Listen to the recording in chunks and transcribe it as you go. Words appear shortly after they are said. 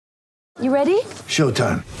You ready?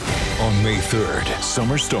 Showtime. On May 3rd,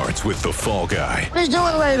 summer starts with The Fall Guy. Let's do it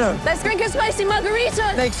later. Let's drink a spicy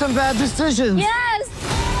margarita. Make some bad decisions. Yes.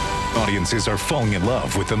 Audiences are falling in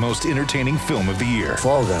love with the most entertaining film of the year.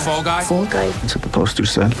 Fall Guy. Fall Guy? Fall Guy. That's what the poster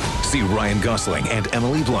said. See Ryan Gosling and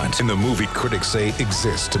Emily Blunt in the movie critics say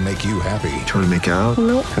exists to make you happy. Trying to make it out?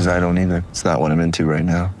 Nope. Because I don't either. It's not what I'm into right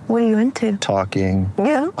now. What are you into? Talking.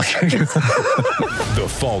 Yeah. The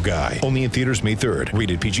Fall Guy. Only in theaters May 3rd.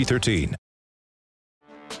 Rated PG-13.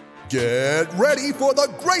 Get ready for the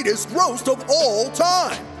greatest roast of all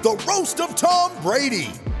time. The Roast of Tom Brady.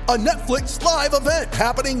 A Netflix live event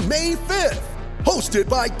happening May 5th. Hosted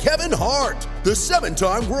by Kevin Hart. The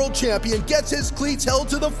 7-time world champion gets his cleats held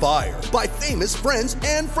to the fire by famous friends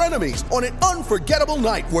and frenemies on an unforgettable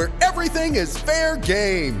night where everything is fair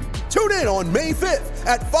game. Tune in on May 5th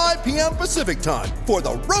at 5 p.m. Pacific time for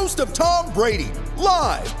the Roast of Tom Brady.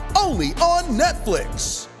 Live only on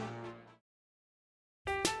Netflix.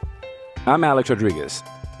 I'm Alex Rodriguez.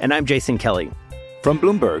 And I'm Jason Kelly. From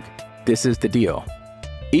Bloomberg, this is The Deal.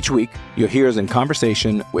 Each week, you'll hear us in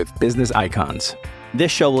conversation with business icons.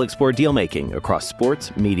 This show will explore deal-making across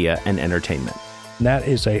sports, media, and entertainment. That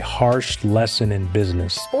is a harsh lesson in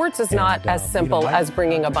business. Sports is not as simple as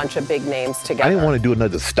bringing a bunch of big names together. I didn't want to do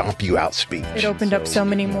another stomp you out speech. It opened up so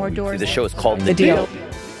many more doors. The show is called The Deal.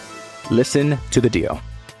 Listen to The Deal.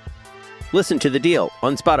 Listen to The Deal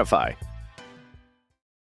on Spotify.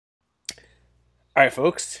 All right,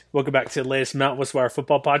 folks. Welcome back to the latest Mount Westwire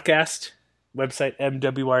football podcast. Website,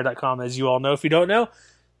 mwire.com, as you all know. If you don't know,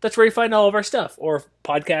 that's where you find all of our stuff. Or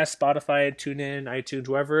podcasts, Spotify, TuneIn, iTunes,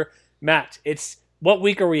 wherever. Matt, what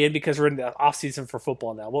week are we in? Because we're in the off-season for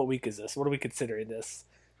football now. What week is this? What are we considering this?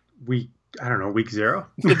 Week 0.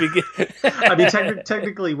 I mean,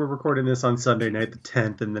 technically, we're recording this on Sunday night, the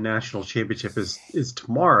 10th, and the national championship is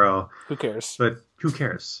tomorrow. Who cares? But who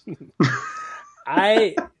cares?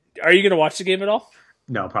 Are you going to watch the game at all?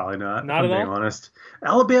 No, probably not. Not at all? Being honest.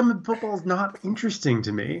 Alabama football is not interesting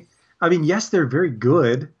to me. I mean, yes, they're very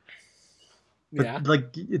good. But,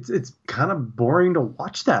 it's kind of boring to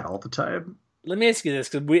watch that all the time. Let me ask you this,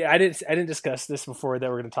 because I didn't discuss this before that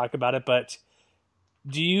we're going to talk about it, but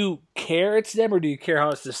do you care it's them, or do you care how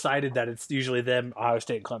it's decided that it's usually them, Ohio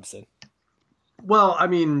State, and Clemson? Well, I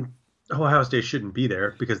mean, Ohio State shouldn't be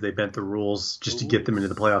there because they bent the rules just to get them into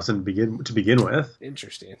the playoffs to begin with.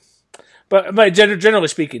 Interesting. But generally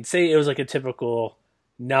speaking, say it was like a typical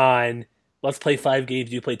let's play 5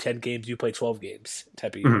 games, you play 10 games, you play 12 games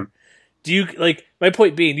type of year. Mm-hmm. Do you, my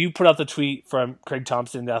point being, you put out the tweet from Craig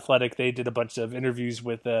Thompson, The Athletic. They did a bunch of interviews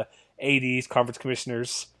with the ADs, conference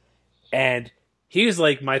commissioners, and he was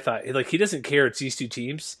like, my thought, he doesn't care it's these two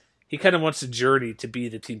teams. He kind of wants the journey to be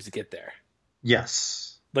the teams that get there.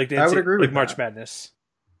 Yes. I would agree with March Madness.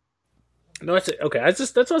 No, that's it. Okay. That's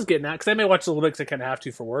what I was getting at, because I may watch a little bit because I kind of have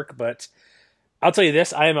to for work, but I'll tell you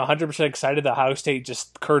this, I am 100% excited that Ohio State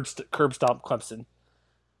just curb stomped Clemson.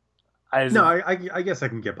 I guess I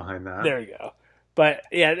can get behind that. There you go. But,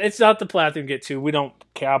 yeah, it's not the play I can get to. We don't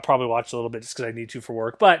care. I'll probably watch a little bit just because I need to for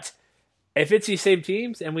work. But if it's these same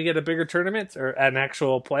teams and we get a bigger tournament or an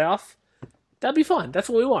actual playoff, that'd be fun. That's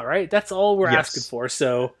what we want, right? That's all we're asking for.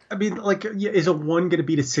 So, I mean, is a 1 going to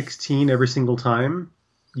beat a 16 every single time?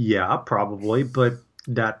 Yeah, probably. But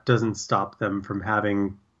that doesn't stop them from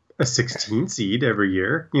having a 16 seed every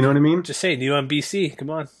year. You know what I mean? Just saying, UMBC. Come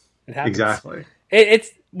on. It happens. Exactly.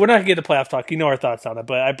 We're not going to get to playoff talk. You know our thoughts on it,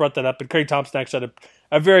 but I brought that up, and Craig Thompson actually had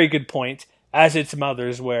a very good point, as did some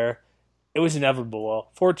others, where it was inevitable.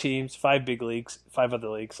 Well, 4 teams, 5 big leagues, 5 other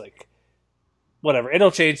leagues, whatever.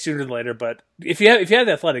 It'll change sooner than later, but if you have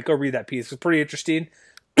The Athletic, go read that piece. It's pretty interesting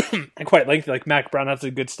and quite lengthy. Mac Brown has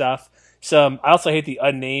some good stuff. I also hate the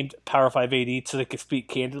unnamed Power 5 AD, so they can speak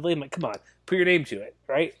candidly. I'm like, come on, put your name to it,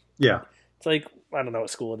 right? Yeah. It's I don't know what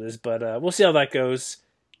school it is, but we'll see how that goes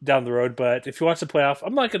down the road. But if you watch the playoff,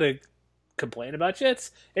 I'm not going to complain about you.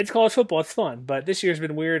 It's college football. It's fun. But this year's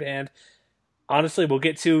been weird, and honestly, we'll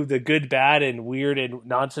get to the good, bad, and weird and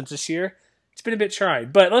nonsense this year. It's been a bit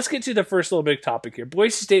trying. But let's get to the first little big topic here.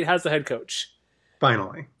 Boise State has the head coach.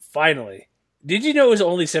 Finally. Did you know it was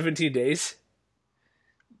only 17 days?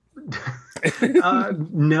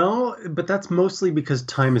 No, but that's mostly because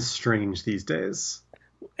time is strange these days.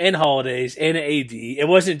 And holidays, and AD. It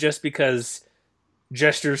wasn't just because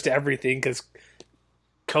gestures to everything, because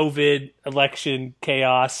COVID, election,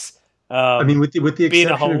 chaos. I mean, with the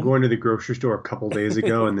exception of going to the grocery store a couple days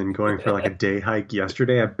ago and then going for a day hike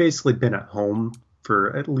yesterday, I've basically been at home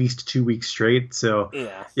for at least 2 weeks straight. So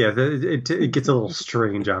it gets a little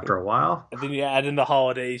strange after a while. And then you add in the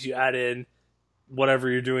holidays, you add in whatever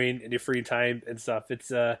you're doing in your free time and stuff.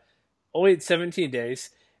 It's only 17 days.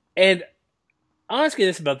 And I'll ask you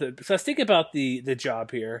this about so I was thinking about the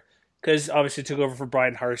job here, because obviously took over for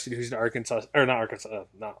Brian Harsin, who's in Arkansas, or not Arkansas,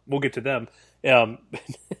 no, we'll get to them.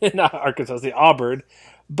 Not Arkansas, the Auburn.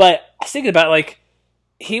 But I was thinking about, like,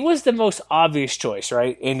 he was the most obvious choice,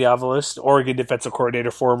 right? Andy Avalos, Oregon defensive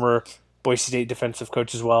coordinator, former Boise State defensive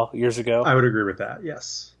coach as well, years ago. I would agree with that,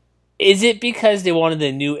 yes. Is it because they wanted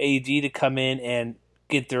the new AD to come in and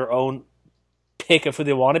get their own pick of who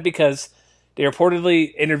they wanted? Because they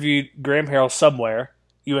reportedly interviewed Graham Harrell somewhere,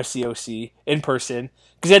 USC OC, in person.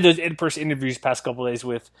 Because they had those in-person interviews past couple of days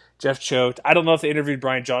with Jeff Choate. I don't know if they interviewed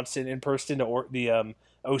Brian Johnson in person or the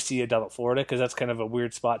OC down at Florida, because that's kind of a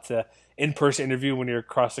weird spot to in-person interview when you're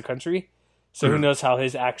across the country. So who knows how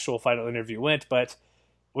his actual final interview went. But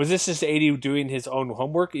was this just AD doing his own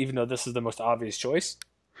homework, even though this is the most obvious choice?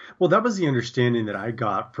 Well, that was the understanding that I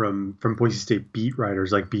got from Boise State beat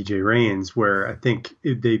writers like BJ Rains, where I think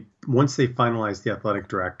once they finalized the athletic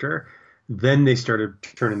director, then they started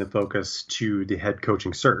turning the focus to the head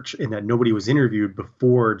coaching search, and that nobody was interviewed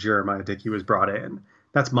before Jeremiah Dickey was brought in.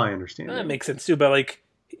 That's my understanding. That makes sense too, but like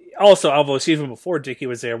also Avalos, even before Dickey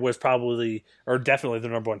was there, was probably or definitely the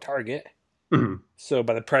number one target. Mm-hmm. So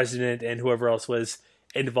by the president and whoever else was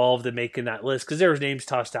involved in making that list, because there was names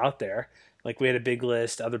tossed out there. Like, we had a big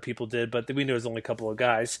list, other people did, but we knew it was only a couple of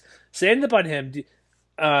guys. So they ended up on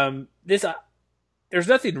him. There's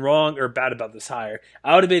nothing wrong or bad about this hire.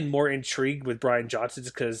 I would have been more intrigued with Brian Johnson,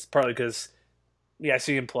 partly because I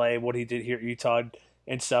see him play, what he did here at Utah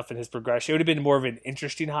and stuff, and his progression. It would have been more of an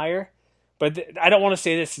interesting hire. But I don't want to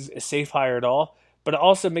say this is a safe hire at all, but it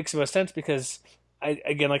also makes more sense because,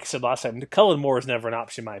 again, like I said last time, Kellen Moore is never an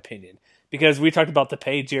option, in my opinion. Because we talked about the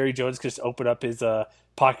pay, Jerry Jones could just open up his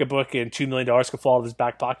pocketbook and $2 million could fall out of his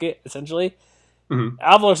back pocket, essentially. Mm-hmm.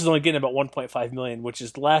 Avalos is only getting about $1.5 million, which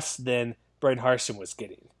is less than Brian Harsin was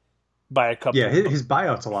getting by a couple. Yeah, his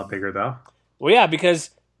buyout's a lot bigger, though. Well, yeah,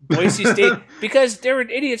 because Boise State, because there were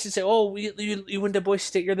idiots who say, oh, you went to Boise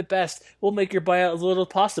State, you're the best. We'll make your buyout as little as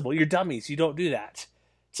possible. You're dummies. You don't do that.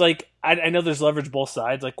 It's like, I know there's leverage both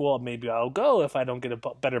sides. Like, well, maybe I'll go if I don't get a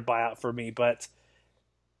better buyout for me, but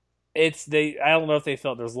I don't know if they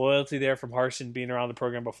felt there's loyalty there from Harsin being around the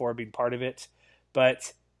program before, being part of it,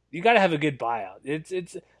 but you got to have a good buyout.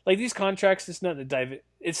 It's like these contracts. It's nothing to dive.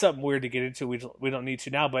 It's something weird to get into. We don't need to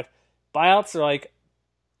now, but buyouts are like,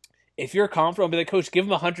 if you're confident, I'll be like, coach, give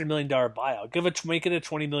him $100 million buyout. Make it a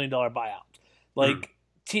 $20 million buyout. Like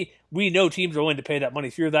we know teams are willing to pay that money.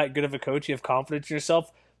 If you're that good of a coach, you have confidence in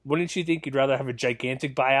yourself. Wouldn't you think you'd rather have a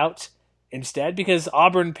gigantic buyout instead? Because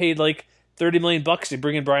Auburn paid like $30 million to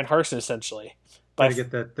bring in Brian Harsin, essentially. Gotta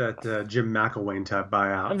get that Jim McElwain type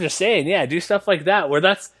buyout. I'm just saying, yeah, do stuff like that where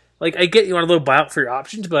that's like, I get you want a little buyout for your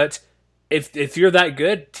options, but if you're that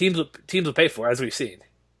good, teams will pay for it, as we've seen.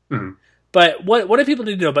 Mm-hmm. But what do people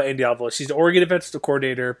need to know about Andy Avalos? She's the Oregon defensive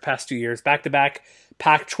coordinator past 2 years, back-to-back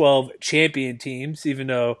Pac-12 champion teams, even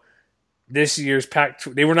though this year's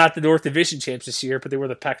they were not the North Division champs this year, but they were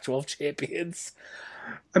the Pac-12 champions.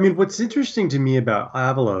 I mean, what's interesting to me about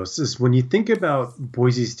Avalos is when you think about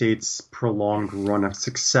Boise State's prolonged run of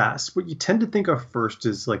success, what you tend to think of first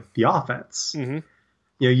is like the offense. Mm-hmm.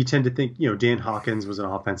 You tend to think, Dan Hawkins was an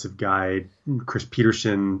offensive guy, Chris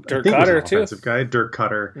Peterson, Dirk I think Cutter, was an offensive guy, Dirk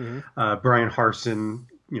Cutter, mm-hmm. Brian Harsin,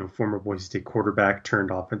 former Boise State quarterback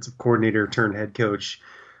turned offensive coordinator turned head coach.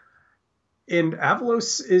 And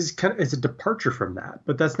Avalos is a departure from that,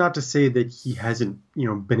 but that's not to say that he hasn't,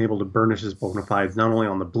 been able to burnish his bona fides not only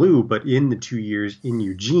on the blue, but in the 2 years in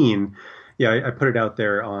Eugene. Yeah, I put it out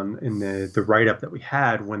there in the write-up that we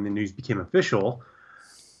had when the news became official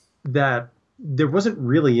that there wasn't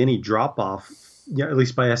really any drop-off, at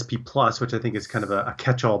least by SP Plus, which I think is kind of a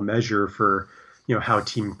catch-all measure for how a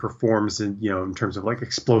team performs in terms of like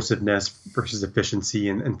explosiveness versus efficiency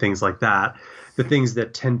and things like that. The things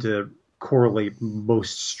that tend to correlate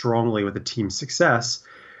most strongly with a team's success.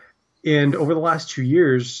 And over the last 2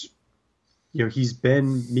 years, he's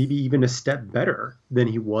been maybe even a step better than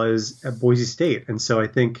he was at Boise State. And so I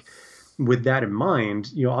think with that in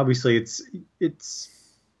mind, obviously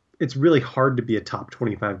it's really hard to be a top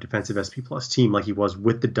 25 defensive SP Plus team like he was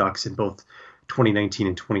with the Ducks in both 2019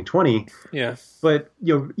 and 2020. Yeah. But,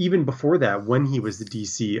 even before that, when he was the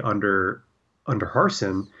DC under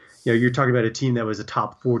Harsin, you're talking about a team that was a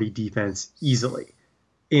top 40 defense easily.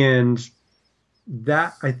 And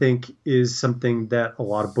that, I think, is something that a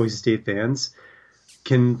lot of Boise State fans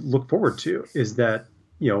can look forward to, is that,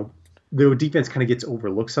 the defense kind of gets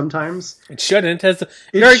overlooked sometimes. It shouldn't.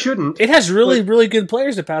 Shouldn't. It has really good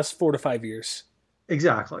players the past 4 to 5 years.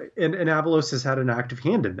 Exactly. And Avalos has had an active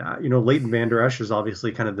hand in that. Leighton Vander Esch is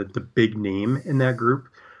obviously kind of the big name in that group.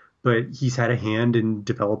 but he's had a hand in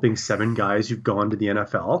developing 7 guys who've gone to the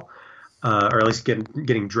NFL, or at least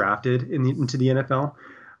getting drafted into the NFL.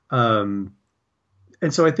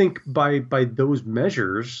 And so I think by those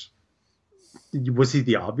measures, was he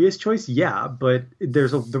the obvious choice? Yeah, but there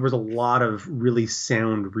was a lot of really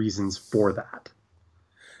sound reasons for that.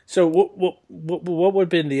 So what would have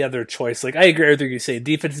been the other choice? Like, I agree with everything you say.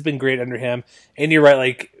 Defense has been great under him, and you're right.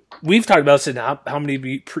 Like, we've talked about this in how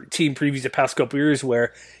many team previews the past couple years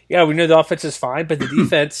where, yeah, we know the offense is fine, but the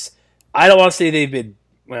defense, I don't want to say they've been,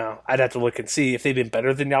 well, I'd have to look and see if they've been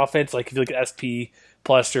better than the offense. Like, if you look at SP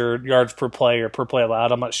plus or yards per play or per play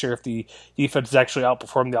allowed, I'm not sure if the defense has actually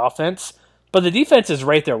outperformed the offense. But the defense is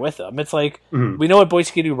right there with them. It's like, we know what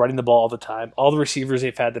Boise can do running the ball all the time. All the receivers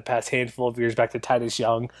they've had the past handful of years, back to Titus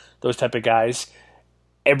Young, those type of guys,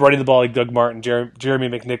 and running the ball like Doug Martin, Jeremy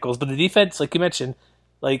McNichols. But the defense, like you mentioned,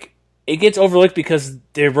 like, it gets overlooked because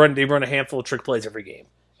they run a handful of trick plays every game.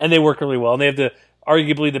 And they work really well. And they have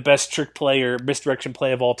arguably the best trick play or misdirection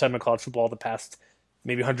play of all time in college football the past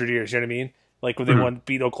maybe 100 years. You know what I mean? Like when they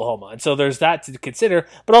beat Oklahoma. And so there's that to consider.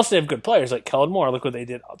 But also they have good players like Kellen Moore. Look what they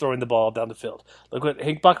did throwing the ball down the field. Look what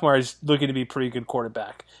Hank Buckmar is looking to be a pretty good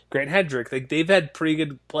quarterback. Grant Hedrick. Like, they've had pretty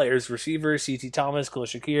good players, receivers, C.T. Thomas, Khalil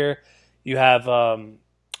Shakir. You have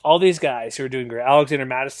all these guys who are doing great. Alexander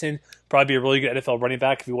Madison, probably be a really good NFL running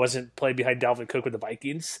back if he wasn't playing behind Dalvin Cook with the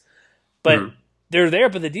Vikings. But they're there,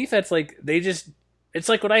 but the defense, like, it's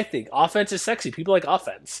like what I think. Offense is sexy. People like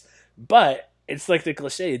offense. But it's like the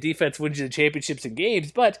cliche, defense wins you the championships and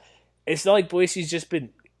games, but it's not like Boise's just been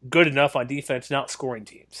good enough on defense, not scoring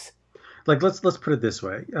teams. Like, let's put it this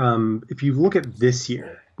way. If you look at this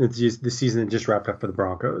year, the season that just wrapped up for the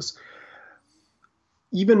Broncos,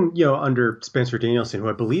 even, under Spencer Danielson, who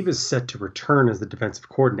I believe is set to return as the defensive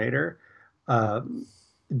coordinator,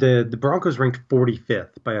 the Broncos ranked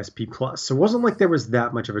 45th by SP+. So it wasn't like there was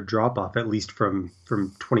that much of a drop-off, at least from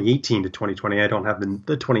 2018 to 2020. I don't have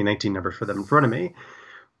the 2019 numbers for them in front of me.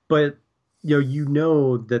 But, you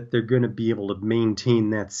know that they're going to be able to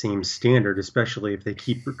maintain that same standard, especially if they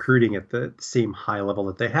keep recruiting at the same high level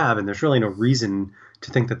that they have. And there's really no reason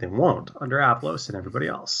to think that they won't under Aplos and everybody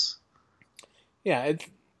else. Yeah, it's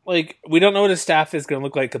like, we don't know what his staff is going to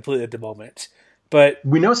look like completely at the moment. But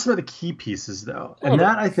we know some of the key pieces, though. And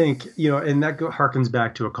that, I think, and that harkens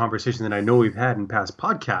back to a conversation that I know we've had in past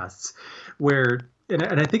podcasts where, and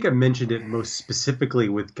I think I mentioned it most specifically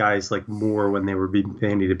with guys like Moore when they were being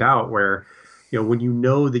bandied about, where, when you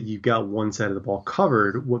know that you've got one side of the ball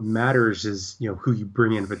covered, what matters is, who you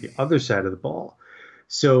bring in for the other side of the ball.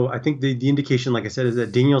 So I think the indication, like I said, is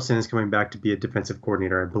that Danielson is coming back to be a defensive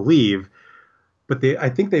coordinator, I believe. But I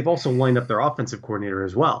think they've also lined up their offensive coordinator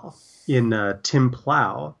as well, in Tim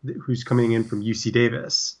Plow, who's coming in from UC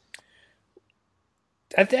Davis.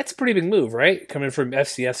 That's a pretty big move, right? Coming from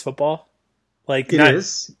FCS football, like it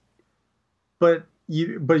is. But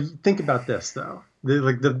you think about this though.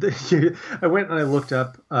 I went and I looked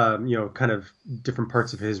up, kind of different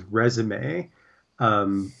parts of his resume,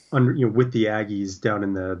 with the Aggies down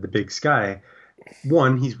in the Big Sky.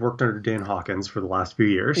 One, he's worked under Dan Hawkins for the last few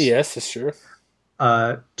years. Yes, that's true.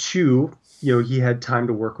 2, he had time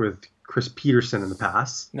to work with Chris Peterson in the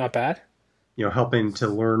past. Not bad. Helping to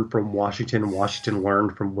learn from Washington. Washington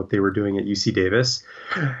learned from what they were doing at UC Davis.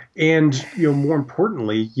 And, more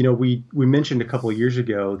importantly, we mentioned a couple of years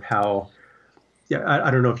ago how,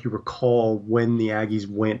 I don't know if you recall when the Aggies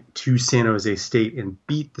went to San Jose State and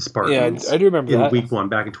beat the Spartans. Yeah, I do remember that. In week 1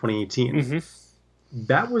 back in 2018. Mm-hmm.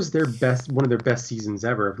 That was one of their best seasons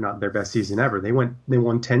ever, if not their best season ever. They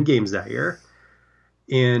won 10 games that year.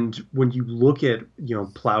 And when you look at,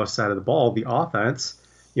 Plow's side of the ball, the offense,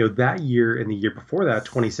 that year and the year before that,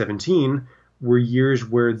 2017, were years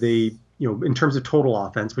where they, in terms of total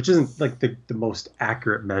offense, which isn't like the most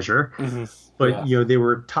accurate measure, but, they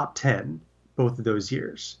were top 10 both of those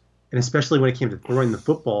years. And especially when it came to throwing the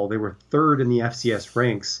football, they were 3rd in the FCS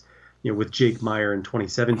ranks, with Jake Meyer in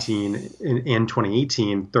 2017 and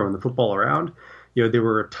 2018 throwing the football around. They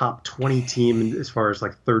were a top 20 team as far as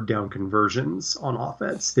like third down conversions on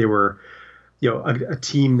offense. They were, a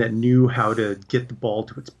team that knew how to get the ball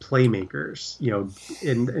to its playmakers,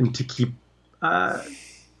 and to keep,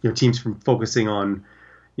 teams from focusing on,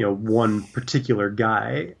 one particular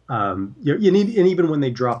guy. And even when they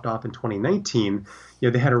dropped off in 2019,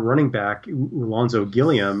 they had a running back, Alonzo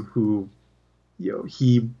Gilliam, who,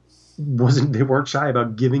 they weren't shy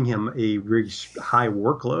about giving him a very high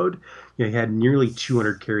workload. He had nearly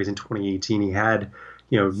 200 carries in 2018. He had,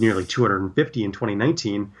 nearly 250 in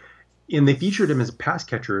 2019. And they featured him as a pass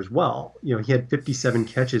catcher as well. He had 57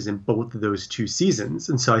 catches in both of those 2 seasons.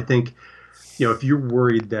 And so I think, if you're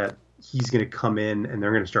worried that, he's going to come in and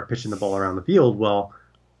they're going to start pitching the ball around the field. Well,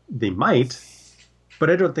 they might, but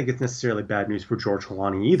I don't think it's necessarily bad news for George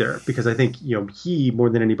Holani either, because I think, he, more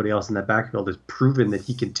than anybody else in that backfield, has proven that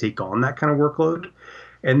he can take on that kind of workload.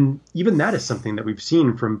 And even that is something that we've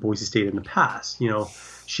seen from Boise State in the past.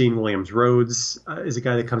 Shane Williams-Rhodes is a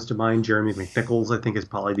guy that comes to mind. Jeremy McNichols, I think, is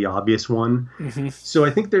probably the obvious one. Mm-hmm. So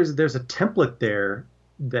I think there's a template there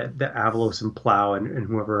that Avalos and Plow and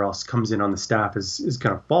whoever else comes in on the staff is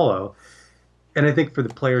going to follow. And I think for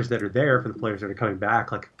the players that are there, for the players that are coming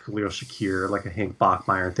back, like a Khalil Shakir, like a Hank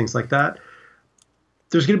Bachmeier, and things like that,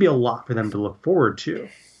 there's going to be a lot for them to look forward to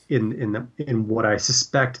in what I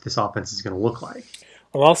suspect this offense is going to look like.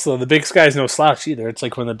 Well, also, the Big Sky is no slouch either. It's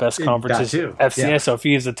like one of the best conferences FCS. Yeah. So if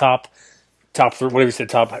he is the top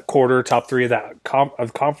quarter, top three of that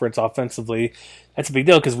conference offensively, that's a big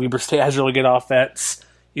deal because Weber State has really good offense.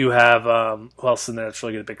 You have who else in there that's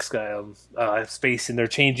really good at Big Sky? Space, and they're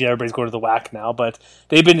changing. Everybody's going to the WAC now, but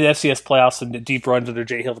they've been to the FCS playoffs and deep runs under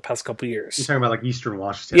Jay Hill the past couple of years. You're talking about like Eastern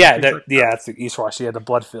Washington. Yeah, it's the East Washington. Yeah, the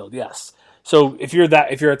Bloodfield. Yes. So if you're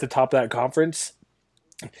at the top of that conference,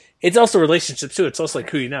 it's also relationships too. It's also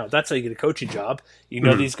like who you know. That's how you get a coaching job. You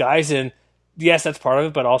know these guys, and yes, that's part of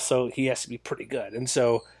it, but also he has to be pretty good. And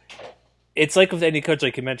so it's like with any coach,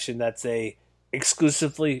 like you mentioned, that's a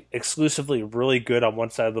exclusively really good on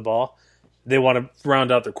one side of the ball. They want to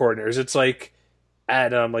round out their coordinators. It's like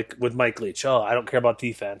at like with Mike Leach. Oh, I don't care about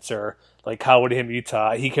defense, or like how would him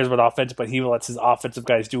Utah. He cares about offense, but he lets his offensive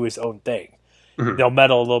guys do his own thing. Mm-hmm. They'll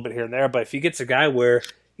meddle a little bit here and there, but if he gets a guy where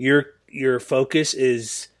your focus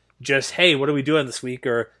is just, hey, what are we doing this week,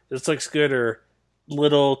 or this looks good, or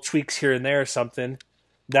little tweaks here and there or something,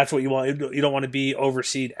 that's what you want. You don't want to be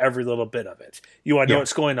overseeing every little bit of it. You want to know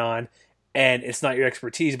what's going on, and it's not your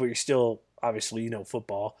expertise, but you're still, obviously,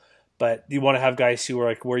 football. But you want to have guys who are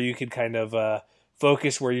like where you can kind of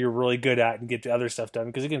focus where you're really good at and get the other stuff done.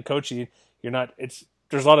 Because again, coaching, there's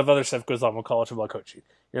a lot of other stuff goes on with college football coaching.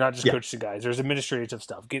 You're not just coaching guys. There's administrative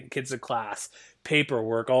stuff, getting kids to class,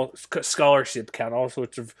 paperwork, all scholarship count, all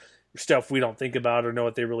sorts of stuff we don't think about or know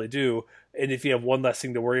what they really do. And if you have one less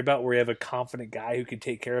thing to worry about where you have a confident guy who can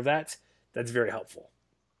take care of that, that's very helpful.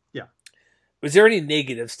 Yeah. Was there any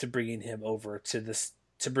negatives to bringing him over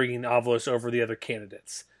to bringing Avalos over the other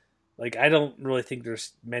candidates? Like, I don't really think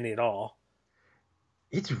there's many at all.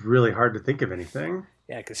 It's really hard to think of anything.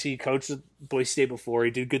 Yeah, because he coached at Boise State before.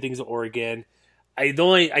 He did good things at Oregon. I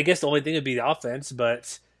guess the only thing would be the offense,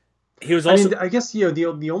 but he was also... I guess,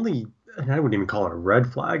 the only... And I wouldn't even call it a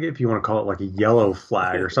red flag, if you want to call it like a yellow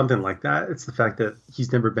flag or something like that. It's the fact that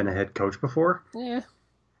he's never been a head coach before. Yeah.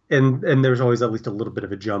 And there's always at least a little bit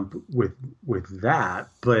of a jump with that,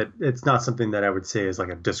 but it's not something that I would say is like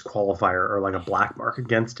a disqualifier or like a black mark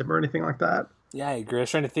against him or anything like that. Yeah, I agree. I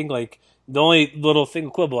was trying to think like the only little thing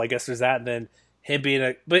quibble, I guess, there's that, and then him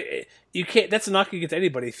being but you can't. That's a knock against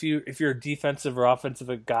anybody. If you're a defensive or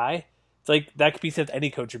offensive guy, it's like that could be said to any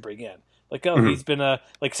coach you bring in. Like, he's been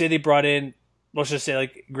like say they brought in, let's just say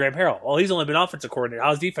like Graham Harrell. Well, he's only been offensive coordinator.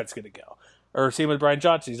 How's defense going to go? Or same with Brian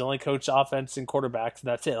Johnson. He's only coached offense and quarterbacks, and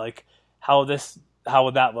that's it. Like, how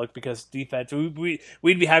would that look? Because defense,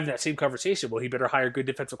 we'd be having that same conversation. Well, he better hire a good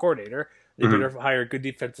defensive coordinator. They better hire a good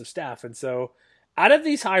defensive staff. And so, out of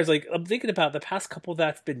these hires, like I'm thinking about the past couple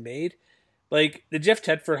that's been made, like the Jeff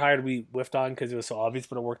Tedford hire we whiffed on because it was so obvious,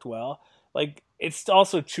 but it worked well. Like, it's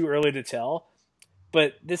also too early to tell.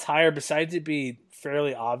 But this hire, besides it being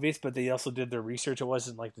fairly obvious, but they also did their research. It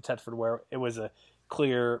wasn't like the Tedford where it was a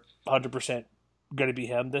clear 100% going to be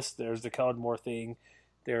him. There's the Kellen Moore thing.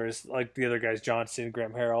 There's like the other guys, Johnson,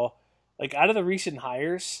 Graham Harrell. Like out of the recent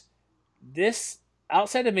hires, this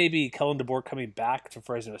outside of maybe Kellen DeBoer coming back to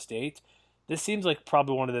Fresno State, this seems like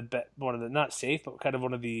probably one of the not safe, but kind of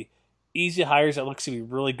one of the easy hires that looks to be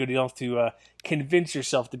really good enough to convince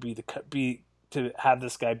yourself to have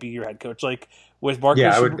this guy be your head coach. Like with Marcus,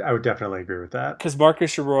 yeah, I would definitely agree with that. Because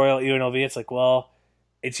Marcus Arroyo at UNLV, it's like, well,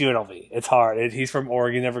 it's UNLV. It's hard. He's from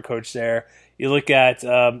Oregon, never coached there. You look at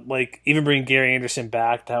like even bringing Gary Anderson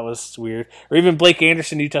back, that was weird. Or even Blake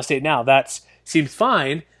Anderson, Utah State now, that seems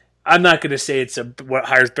fine. I'm not going to say it's what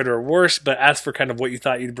hires better or worse, but as for kind of what you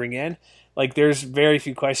thought you'd bring in, like there's very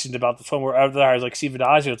few questions about this one where other hires like Steve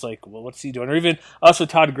Adagio, it's like, well, what's he doing? Or even us with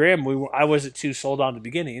Todd Graham, I wasn't too sold on at the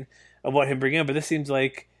beginning of what him bringing in, but this seems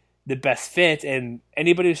like the best fit. And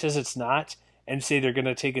anybody who says it's not and say they're going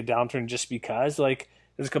to take a downturn just because, like,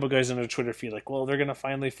 there's a couple guys on their Twitter feed like, well, they're going to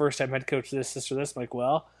finally first-time head coach this or this. I'm like,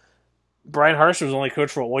 well, Brian Harsin was only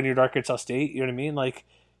coached for 1 year at Arkansas State. You know what I mean? Like,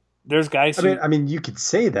 there's guys who... I mean, you could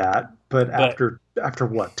say that, but after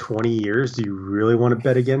what, 20 years, do you really want to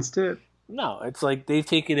bet against it? No, it's like they've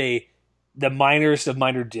taken a the minorest of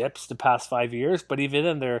minor dips the past 5 years, but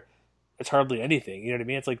even then it's hardly anything. You know what I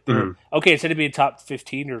mean? It's like they're okay. Instead of being top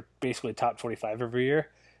 15 or basically top 25 every year,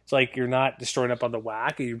 it's like you're not destroying up on the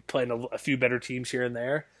whack. And you're playing a few better teams here and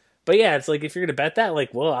there. But yeah, it's like if you're gonna bet that,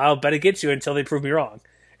 like, well, I'll bet against you until they prove me wrong.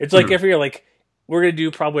 It's like every year, like we're gonna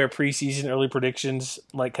do probably our preseason early predictions,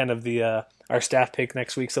 like kind of the our staff pick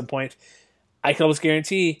next week some point. I can almost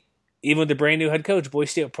guarantee, even with the brand new head coach,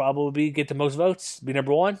 Boise State will probably get the most votes, be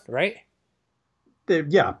number one, right?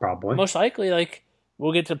 Yeah, probably. Most likely, like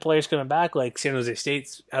we'll get to players coming back. Like San Jose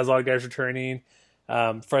State has a lot of guys returning.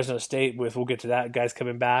 Fresno State we'll get to that, guys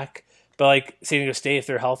coming back. But like San Diego State, if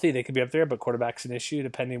they're healthy, they could be up there. But quarterback's an issue,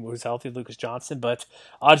 depending on who's healthy. Lucas Johnson. But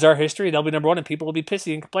odds are history, they'll be number one, and people will be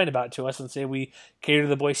pissy and complain about it to us and say we cater to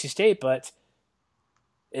the Boise State. But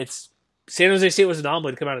it's San Jose State was an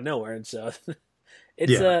anomaly to come out of nowhere, and so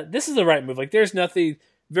this is the right move. Like there's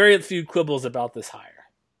very few quibbles about this hire.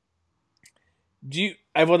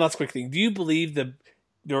 I have one last quick thing. Do you believe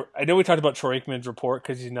I know we talked about Troy Aikman's report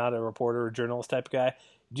because he's not a reporter or journalist type of guy.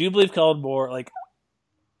 Do you believe Kellen Moore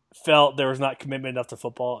felt there was not commitment enough to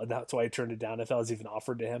football and that's why he turned it down if that was even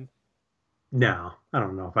offered to him? No, I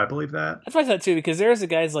don't know if I believe that. That's what I thought too, because there's the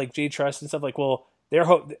guys like Jay Trust and stuff like, well,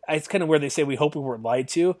 it's kind of where they say we hope we weren't lied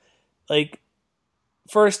to. Like,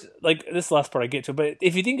 first, like this last part I get to, but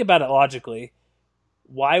if you think about it logically,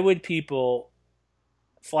 why would people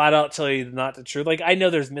flat out tell you not the truth? Like, I know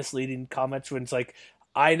there's misleading comments when it's like,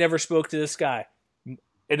 I never spoke to this guy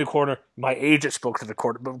in the corner. My agent spoke to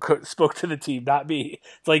the team, not me.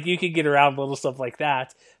 It's like you can get around little stuff like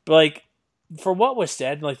that. But like, for what was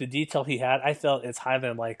said and like the detail he had, I felt it's highly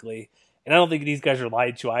unlikely. And I don't think these guys are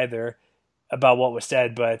lied to either about what was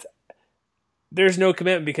said. But there's no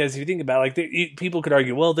commitment because if you think about it, like people could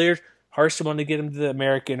argue, well, they're harsh to want to get him to the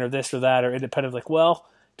American or this or that or independent. Like, well,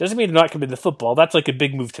 doesn't mean they're not committed to football. That's like a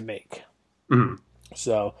big move to make. Mm-hmm.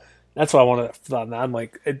 So that's why I want to thought. I'm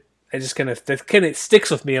like, I just kind of sticks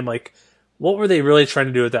with me. I'm like, what were they really trying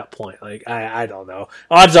to do at that point? Like, I don't know.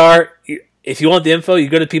 Odds are, if you want the info, you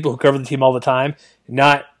go to people who cover the team all the time,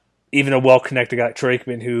 not even a well-connected guy like Troy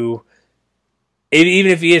Aikman, who, even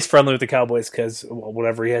if he is friendly with the Cowboys, because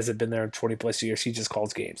whatever, he hasn't been there in 20-plus years, he just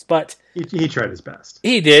calls games. But he tried his best.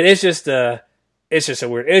 He did. It's just a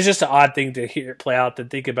weird. It's just an odd thing to hear play out to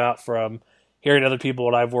think about from hearing other people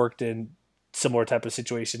that I've worked in similar type of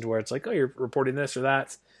situations where it's like, oh, you're reporting this or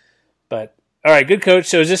that. But all right, good coach.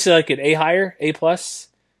 So is this like an A higher, A plus?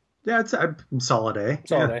 Yeah, it's a solid A.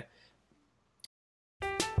 Solid A.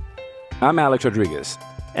 I'm Alex Rodriguez.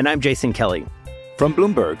 And I'm Jason Kelly. From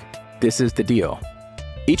Bloomberg, this is The Deal.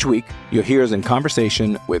 Each week, you'll hear us in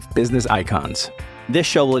conversation with business icons. This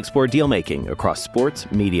show will explore deal-making across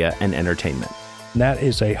sports, media, and entertainment. That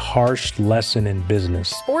is a harsh lesson in business.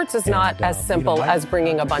 Sports is not as simple as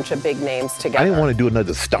bringing a bunch of big names together. I didn't want to do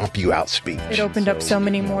another stomp you out speech. It opened up so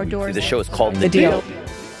many more doors. The show is called The Deal.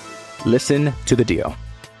 Listen to The Deal.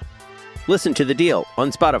 Listen to The Deal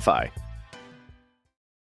on Spotify.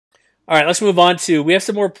 All right, let's move on to, we have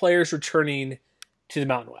some more players returning to the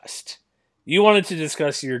Mountain West. You wanted to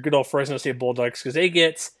discuss your good old Fresno State Bulldogs because they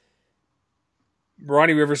get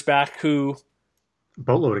Ronnie Rivers back, who... A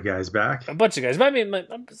boatload of guys back. A bunch of guys. But I mean,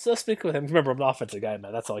 let's speak with him. Remember, I'm an offensive guy,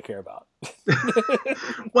 man. That's all I care about.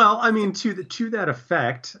 Well, I mean, to that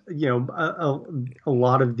effect, you know, a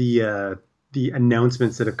lot of the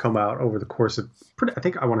announcements that have come out over the course of,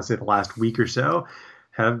 I want to say the last week or so,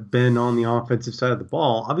 have been on the offensive side of the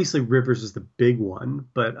ball. Obviously, Rivers is the big one,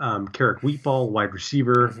 but Carrick Wheatball, wide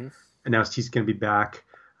receiver, announced he's going to be back.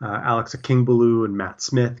 Alex Akingbalu and Matt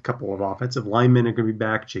Smith, a couple of offensive linemen are going to be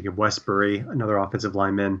back. Jacob Westbury, another offensive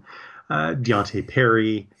lineman. Deontay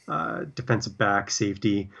Perry, defensive back,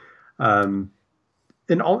 safety. And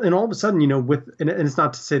all of a sudden, you know, and it's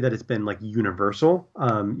not to say that it's been like universal.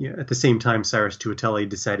 You know, at the same time, Cyrus Tuatele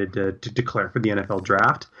decided to declare for the NFL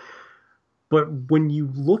draft. But when you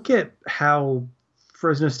look at how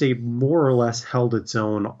Fresno State more or less held its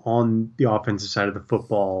own on the offensive side of the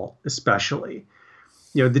football, especially,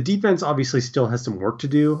 you know, the defense obviously still has some work to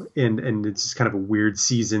do, and it's just kind of a weird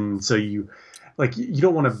season. So you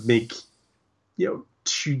don't want to make, you know,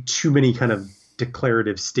 too many kind of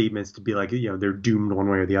declarative statements to be like, you know, they're doomed one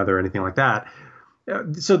way or the other or anything like that.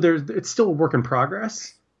 So it's still a work in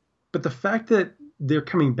progress. But the fact that they're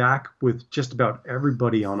coming back with just about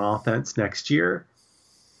everybody on offense next year,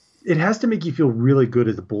 it has to make you feel really good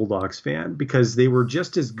as a Bulldogs fan, because they were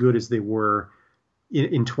just as good as they were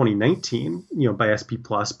in 2019, you know, by SP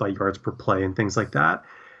plus, by yards per play and things like that.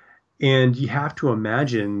 And you have to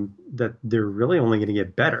imagine that they're really only going to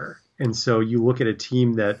get better. And so you look at a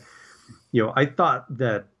team that, you know, I thought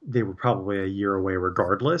that they were probably a year away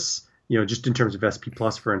regardless. just in terms of SP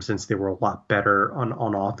Plus, for instance, they were a lot better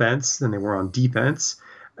on offense than they were on defense.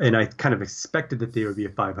 And I kind of expected that they would be a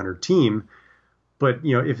 500 team. But,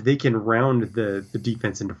 if they can round the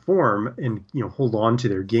defense into form and, hold on to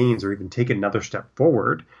their gains or even take another step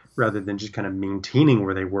forward rather than just kind of maintaining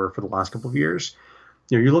where they were for the last couple of years,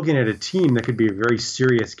 you're looking at a team that could be a very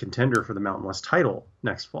serious contender for the Mountain West title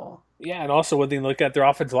next fall. Yeah, and also when they look at their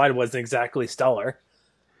offensive line, wasn't exactly stellar.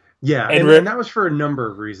 Yeah, and that was for a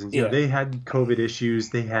number of reasons. They had COVID issues,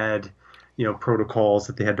 they had, protocols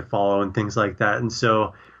that they had to follow and things like that. And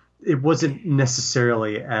so it wasn't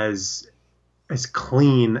necessarily as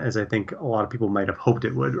clean as I think a lot of people might have hoped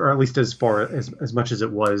it would, or at least as far as much as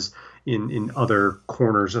it was in other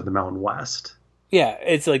corners of the Mountain West. Yeah,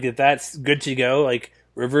 it's like if that's good to go. Like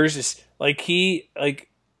Rivers is he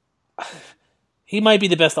might be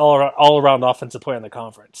the best all around offensive player in the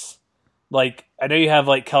conference. Like I know you have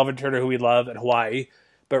like Calvin Turner, who we love at Hawaii,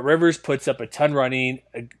 but Rivers puts up a ton running,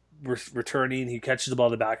 returning. He catches the ball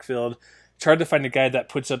in the backfield. It's hard to find a guy that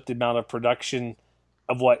puts up the amount of production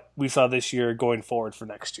of what we saw this year going forward for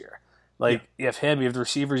next year. Like you have him, you have the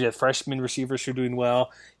receivers, you have freshman receivers who are doing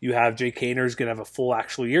well. You have Jake Haener who's going to have a full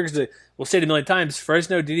actual year. Because we'll say it a million times,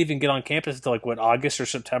 Fresno didn't even get on campus until August or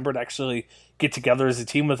September to actually get together as a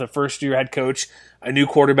team with a first-year head coach, a new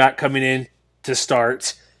quarterback coming in to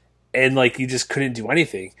start, and you just couldn't do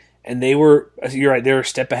anything. And you're right, they were a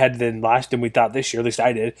step ahead than we thought this year. At least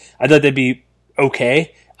I did. I thought they'd be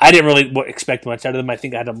okay. I didn't really expect much out of them. I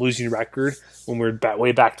think I had a losing record when we were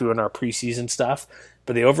way back doing our preseason stuff.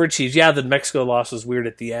 But they overachieved. Yeah, the Mexico loss was weird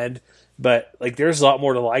at the end. But there's a lot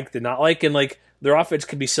more to like than not like. And their offense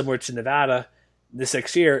could be similar to Nevada this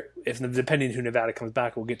next year, depending on who Nevada comes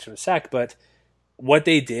back. We'll get to in a sec. But what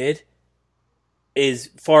they did is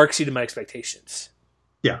far exceeded my expectations.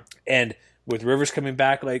 Yeah. And with Rivers coming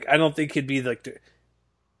back, I don't think he'd be I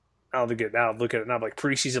don't think now look at it now like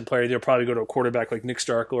preseason player. They'll probably go to a quarterback like Nick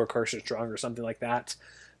Starkel or Carson Strong or something like that.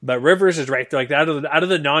 But Rivers is right there. Out of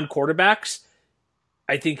the non-quarterbacks,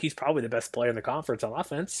 I think he's probably the best player in the conference on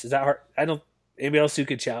offense. Is that hard? I don't. Anybody else who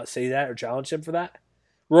could say that or challenge him for that?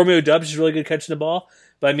 Romeo Doubs is really good catching the ball,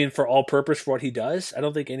 but for all purpose for what he does, I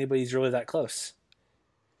don't think anybody's really that close.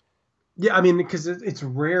 Yeah, because it's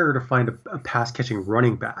rare to find a pass-catching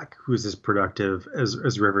running back who's as productive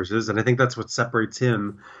as Rivers is, and I think that's what separates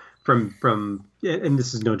him from and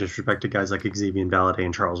this is no disrespect to guys like Xavier Valladay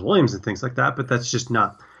and Charles Williams and things like that, but that's just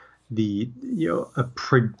not a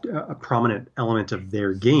prominent element of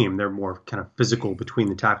their game. They're more kind of physical between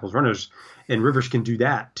the tackles, runners, and Rivers can do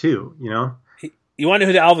that too. You want to know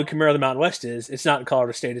who the Alvin Kamara of the Mountain West is? It's not in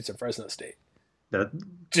Colorado State; it's in Fresno State.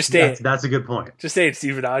 That's a good point. Just say it,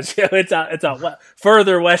 Stephen Oggio. It's out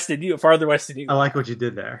farther west than you. Farther west than you. I like what you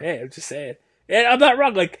did there. Hey, I'm just saying. And I'm not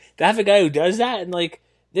wrong. To have a guy who does that, and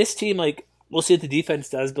this team, we'll see what the defense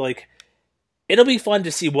does, but it'll be fun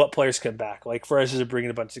to see what players come back. For us, is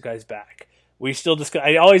bringing a bunch of guys back. We still discuss.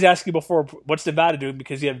 I always ask you before, what's Nevada doing?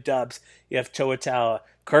 Because you have Dubs, you have Toa,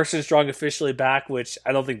 Carson Strong officially back, which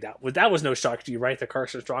I don't think that was no shock to you, right? That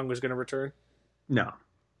Carson Strong was going to return. No.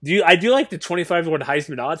 I do like the 25-1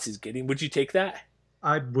 Heisman odds he's getting. Would you take that?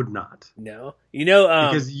 I would not. No.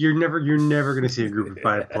 Because you're never going to see a group of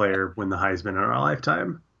 5 player win the Heisman in our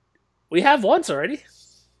lifetime. We have once already.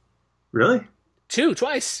 Really?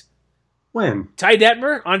 Twice. When? Ty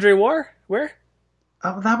Detmer, Andre War, where?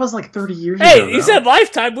 Oh, that was 30 years ago. Hey, you said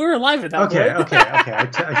lifetime. We were alive at that point.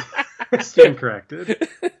 Okay. I stand corrected.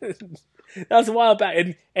 That was a while back.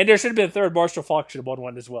 And there should have been a third. Marshall Faulk should have won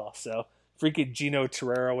one as well. So, freaking Gino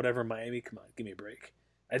Torrero, whatever, Miami. Come on, give me a break.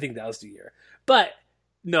 I think that was the year. But,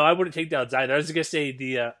 no, I wouldn't take that odds either. I was going to say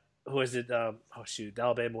the, who is it? The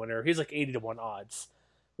Alabama winner. He's 80-1 odds.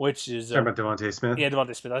 Which is talking about Devontae Smith? Yeah,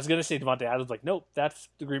 Devontae Smith. I was going to say Devontae Adams. Nope, that's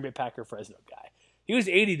the Green Bay Packer Fresno guy. He was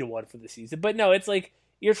 80-1 for the season. But no, it's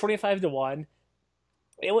you're 25-1.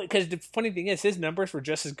 Because the funny thing is, his numbers were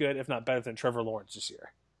just as good, if not better, than Trevor Lawrence this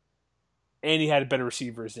year. And he had better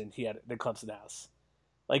receivers than Clemson has.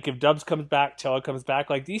 If Dubs comes back, Toa comes back,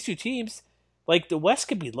 these two teams, the West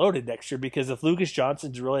could be loaded next year because if Lucas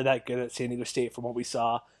Johnson's really that good at San Diego State from what we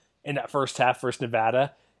saw in that first half versus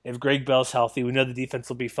Nevada, if Greg Bell's healthy, we know the defense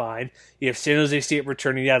will be fine. You have San Jose State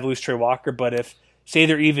returning, you have to lose Trey Walker, but if, say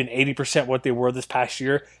they're even 80% what they were this past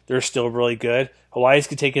year, they're still really good. Hawaii's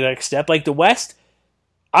could take a next step. The West,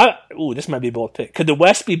 this might be a bold pick. Could the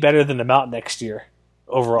West be better than the Mountain next year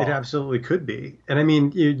overall? It absolutely could be.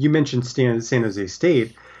 And you mentioned San Jose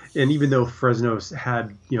State, and even though Fresno's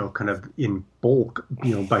had, kind of in bulk,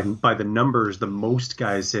 by the numbers, the most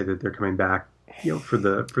guys say that they're coming back,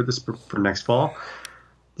 for next fall.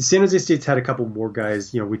 San Jose State's had a couple more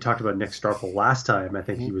guys. We talked about Nick Starkel last time. I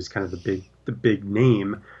think he was kind of the big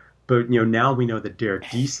name. But, now we know that Derek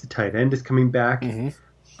Deese, the tight end, is coming back.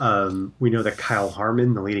 We know that Kyle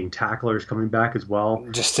Harmon, the leading tackler, is coming back as well.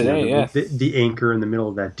 Just today, the anchor in the middle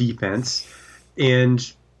of that defense. And,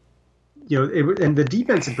 and the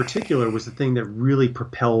defense in particular was the thing that really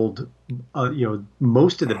propelled,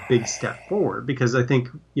 most of the big step forward. Because I think,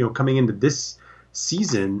 coming into this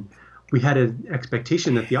season, we had an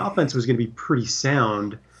expectation that the offense was going to be pretty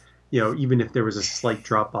sound, even if there was a slight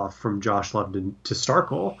drop off from Josh Love to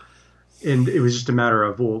Starkel. And it was just a matter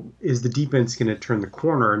of, is the defense going to turn the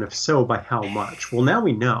corner? And if so, by how much? Well, now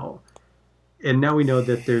we know. And now we know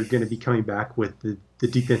that they're going to be coming back with the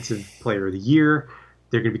defensive player of the year.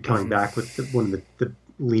 They're going to be coming back with one of the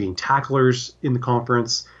leading tacklers in the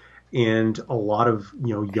conference and a lot of,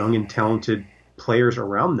 young and talented players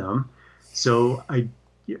around them. So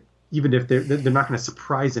even if they're not going to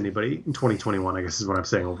surprise anybody in 2021, I guess is what I'm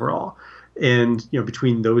saying overall. And,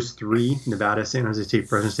 between those three, Nevada, San Jose State,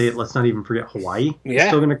 Fresno State, let's not even forget Hawaii. Yeah.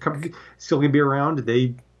 Still going to be around.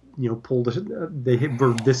 They, they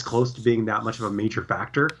were this close to being that much of a major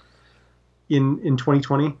factor in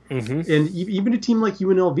 2020. And even a team like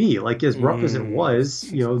UNLV, like as rough as it was,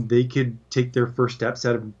 they could take their first steps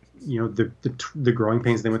out of, the growing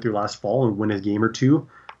pains they went through last fall and win a game or two,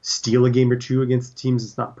 steal a game or two against teams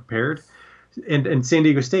that's not prepared. And San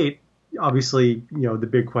Diego State, obviously, the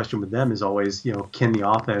big question with them is always, can the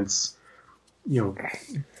offense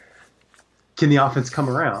come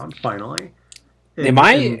around finally? They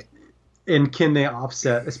might. And can they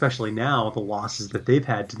offset, especially now, the losses that they've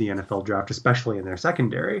had to the NFL draft, especially in their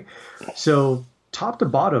secondary? So top to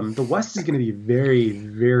bottom, the West is going to be very,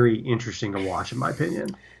 very interesting to watch, in my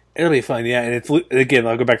opinion. It'll be fun, yeah. And again,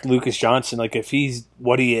 I'll go back to Lucas Johnson. Like, if he's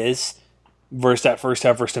what he is versus that first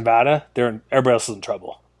half versus Nevada, everybody else is in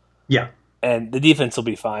trouble. Yeah. And the defense will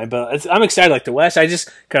be fine. But I'm excited, like the West. I just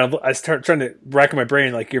I start trying to rack my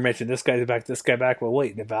brain, like you mentioned, this guy's back, this guy back. Well,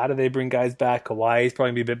 wait, Nevada, they bring guys back. Hawaii's probably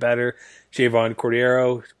going to be a bit better. Javon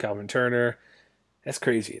Cordero, Calvin Turner. That's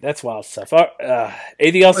crazy. That's wild stuff.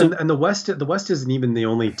 Anything else? And the West isn't even the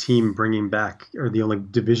only team bringing back, or the only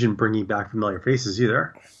division bringing back familiar faces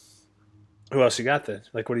either. Who else you got then?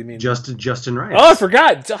 Like, what do you mean? Justin Rice. Oh, I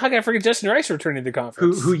forgot. How can I forget Justin Rice returning to the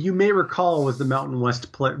conference? Who you may recall was the Mountain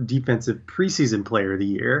West defensive preseason player of the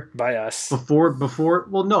year. By us. Before,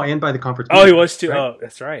 well, no, and by the conference. Oh, he was too. Right? Oh,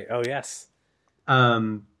 that's right. Oh, yes.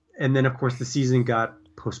 And then, of course, the season got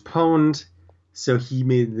postponed, so he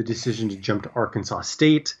made the decision to jump to Arkansas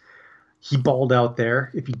State. He balled out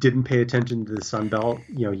there. If you didn't pay attention to the Sun Belt,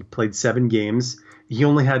 he played 7 games. He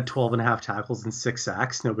only had 12.5 tackles and 6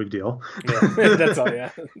 sacks. No big deal. Yeah, that's all,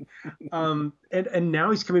 yeah. And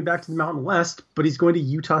now he's coming back to the Mountain West, but he's going to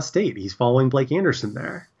Utah State. He's following Blake Anderson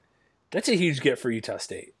there. That's a huge get for Utah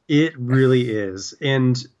State. It really is.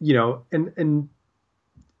 And, and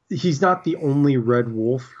he's not the only Red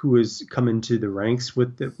Wolf who has come into the ranks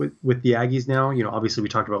with the Aggies now. Obviously we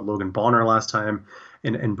talked about Logan Bonner last time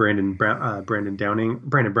and Brandon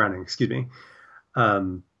Browning, excuse me.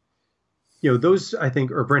 Those, I think,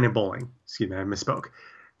 or Brandon Bowling, excuse me, I misspoke.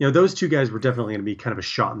 Those two guys were definitely going to be kind of a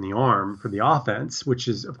shot in the arm for the offense, which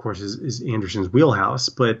is, of course, is Anderson's wheelhouse.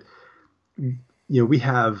 But, we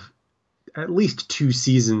have at least 2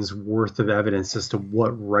 seasons worth of evidence as to what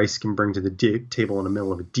Rice can bring to the table in the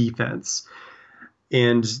middle of a defense.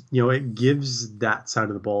 And, it gives that side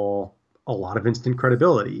of the ball a lot of instant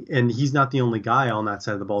credibility. And he's not the only guy on that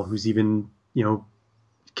side of the ball who's even,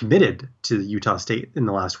 committed to Utah State in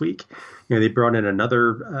the last week. They brought in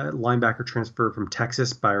another linebacker transfer from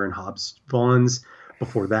Texas, Byron Hobbs-Vaughns.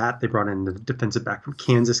 Before that, they brought in the defensive back from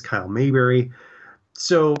Kansas, Kyle Mayberry.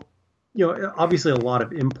 So, obviously a lot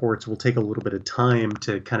of imports will take a little bit of time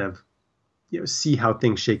to kind of, see how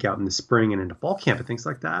things shake out in the spring and into fall camp and things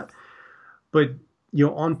like that. But,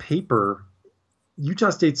 on paper,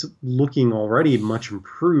 Utah State's looking already much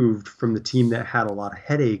improved from the team that had a lot of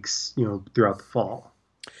headaches, throughout the fall.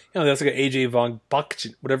 They also got AJ Von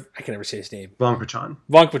Buckchan, whatever, I can never say his name. Vongpachan.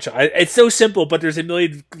 It's so simple, but there's a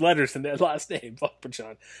million letters in that last name,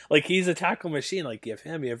 Vongpachan. Like, he's a tackle machine. Like, you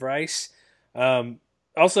have Rice.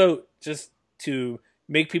 Also, just to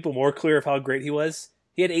make people more clear of how great he was,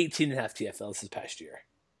 he had 18.5 TFLs this past year,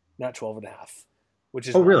 not 12.5. Which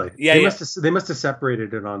is really? Yeah, they must have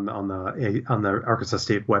separated it on the Arkansas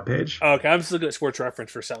State webpage. Oh, okay, I'm just looking at Sports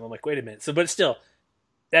Reference for something. I'm like, wait a minute. So, but still,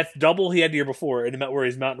 that's double he had the year before, and where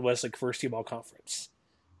he's Mountain West first team all conference.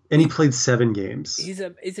 And he played 7 games.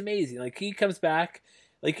 It's amazing. Like, he comes back.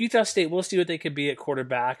 Like, Utah State, we'll see what they could be at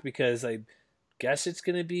quarterback, because I guess it's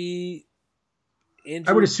going to be.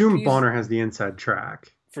 I would assume Bonner has the inside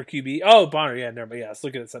track. for QB. Oh, Bonner. Yeah, never mind. Yeah, I was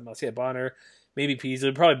looking at something else. Yeah, Bonner. Maybe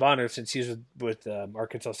Peasley. Probably Bonner since he's with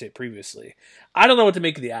Arkansas State previously. I don't know what to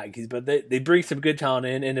make of the Aggies, but they bring some good talent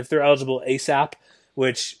in, and if they're eligible ASAP,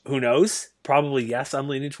 which who knows? Probably yes. I'm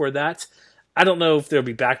leaning toward that. I don't know if they'll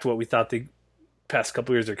be back to what we thought the past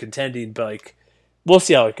couple years are contending, but like we'll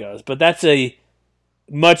see how it goes. But that's a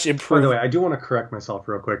much improved. By the way, I do want to correct myself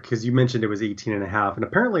real quick because you mentioned it was 18.5, and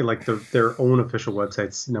apparently like their own official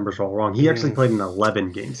website's numbers are all wrong. He actually played in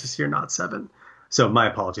 11 games this year, not 7. So my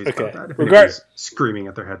apologies about that. If anybody's screaming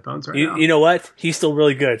at their headphones right now. You know what? He's still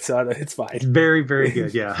really good, so it's fine. Very, very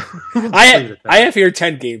good, yeah. I have here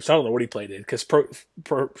 10 games, so I don't know what he played in because Pro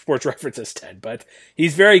Sports Reference says 10, but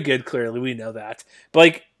he's very good, clearly. We know that. But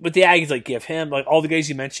like with the Aggies, like give him, like all the guys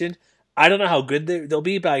you mentioned, I don't know how good they'll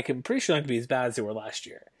be, but I'm pretty sure they're not going to be as bad as they were last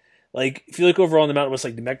year. Like if you look overall on the Mountain West,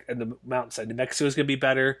 like the mountainside, New Mexico is going to be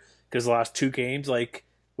better because the last 2 games, like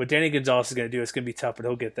what Danny Gonzalez is going to do, it's going to be tough, but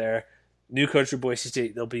he'll get there. New coach for Boise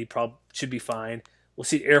State, should be fine. We'll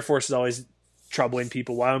see. Air Force is always troubling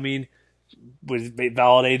people. Wyoming would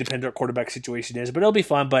validate, depending on what quarterback situation is, but it'll be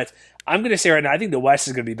fun. But I'm going to say right now, I think the West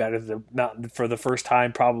is going to be better than the Mountain for the first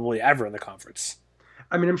time probably ever in the conference.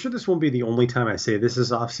 I mean, I'm sure this won't be the only time I say this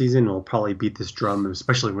is off-season. We'll probably beat this drum,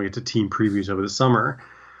 especially when we get to team previews over the summer.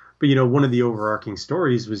 But, one of the overarching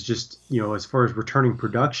stories was just, as far as returning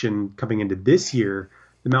production coming into this year,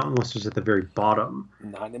 the Mountain West was at the very bottom.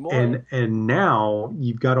 Not anymore. And now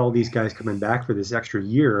you've got all these guys coming back for this extra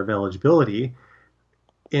year of eligibility.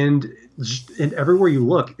 And everywhere you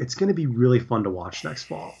look, it's going to be really fun to watch next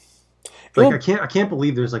fall. Like I can't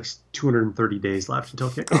believe there's like 230 days left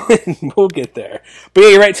until kickoff. We'll get there. But yeah,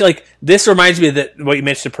 you're right. So like this reminds me of what you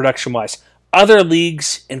mentioned production wise. Other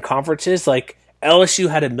leagues and conferences, like LSU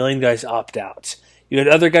had 1 million guys opt out. You had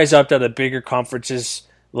other guys opt out of bigger conferences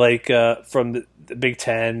like from the Big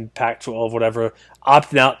Ten, Pac-12, whatever,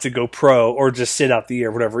 opting out to go pro or just sit out the year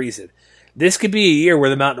for whatever reason. This could be a year where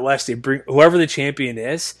the Mountain West, they bring whoever the champion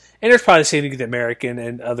is, and there's probably the same thing with the American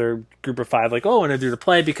and other group of 5, like, and they're there to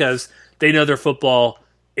play because they know their football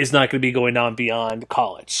is not going to be going on beyond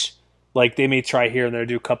college. Like, they may try here and there,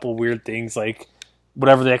 do a couple weird things, like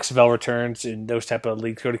whatever the XFL returns and those type of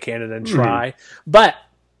leagues, go to Canada and try. Mm-hmm. But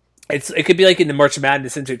it could be like in the March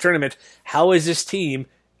Madness NCAA tournament, how is this team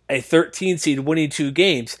a 13 seed winning 2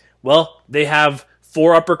 games? Well, they have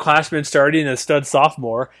 4 upperclassmen starting and a stud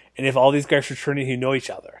sophomore, and if all these guys are returning who know each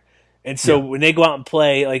other. And so when they go out and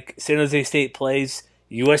play, like San Jose State plays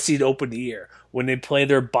USC to open the year, when they play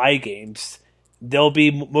their bye games,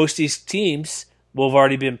 most of these teams will have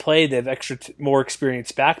already been played. They have more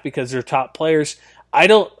experience back because they're top players. I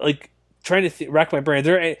don't trying to rack my brain.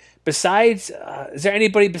 Is there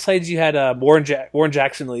anybody besides you had Warren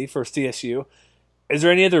Jackson leave for CSU? Is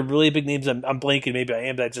there any other really big names? I'm blanking. Maybe I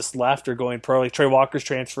am that just left or going pro. Like Trey Walker's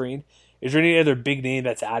transferring. Is there any other big name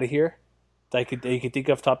that's out of here that you could think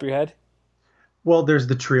of top of your head? Well, there's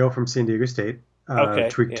the trio from San Diego State.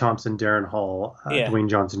 Tariq Thompson, Darren Hall, Dwayne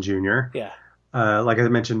Johnson Jr. Yeah. Like I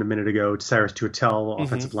mentioned a minute ago, Cyrus Tuatel,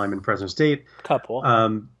 offensive lineman, Fresno State. Couple.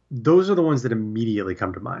 Those are the ones that immediately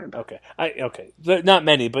come to mind. Okay. Not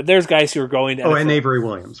many, but there's guys who are going to NFL. And Avery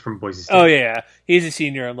Williams from Boise State. Oh, yeah. He's a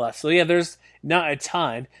senior and less. So, yeah, there's not a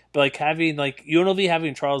ton, but having UNLV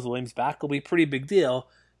having Charles Williams back will be a pretty big deal.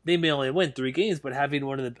 They may only win 3 games, but having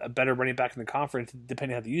one of the better running back in the conference,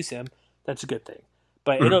 depending on how they use him, that's a good thing.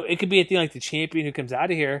 But it could be a thing like the champion who comes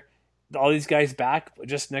out of here, all these guys back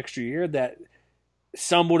just an extra year that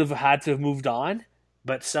some would have had to have moved on,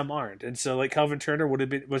 but some aren't. And so, like Calvin Turner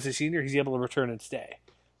was a senior, he's able to return and stay.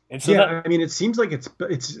 And so I mean, it seems like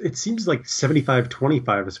it seems like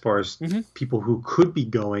 75-25 as far as people who could be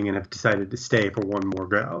going and have decided to stay for one more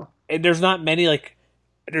go. And there's not many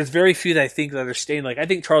there's very few that I think that are staying. I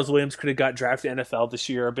think Charles Williams could have got drafted NFL this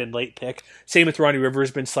year or been late pick. Same with Ronnie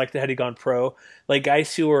Rivers, been selected had he gone pro. Like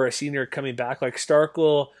guys who are a senior coming back, like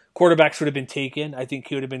Starkville, quarterbacks would have been taken. I think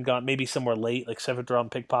he would have been gone maybe somewhere late, like 7th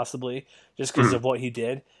round pick possibly, just because of what he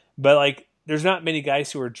did. But there's not many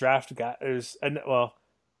guys who are draft guys. There's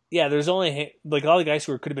only all the guys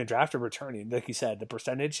who could have been drafted returning, like you said, the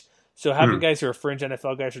percentage. So having guys who are fringe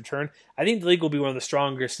NFL guys return, I think the league will be one of the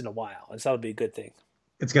strongest in a while, and so that would be a good thing.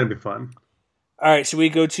 It's going to be fun. All right, should we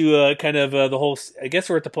go to the whole? I guess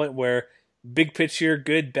we're at the point where big picture,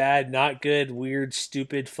 good, bad, not good, weird,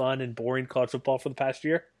 stupid, fun, and boring college football for the past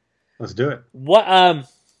year. Let's do it. What? I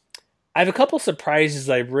have a couple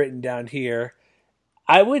surprises I've written down here.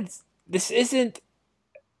 This isn't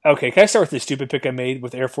okay. Can I start with the stupid pick I made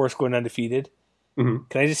with Air Force going undefeated? Mm-hmm.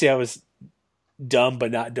 Can I just say I was dumb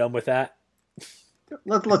but not dumb with that?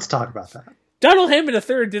 Let's talk about that. Donald Hammond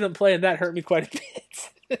III didn't play, and that hurt me quite a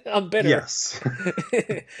bit. I'm bitter. Yes.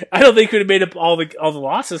 I don't think we could have made up all the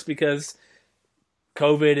losses because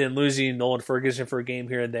COVID and losing Nolan Ferguson for a game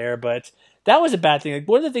here and there. But that was a bad thing. Like,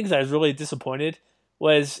 one of the things I was really disappointed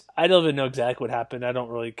was I don't even know exactly what happened. I don't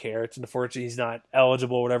really care. It's unfortunate he's not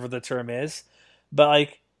eligible, whatever the term is. But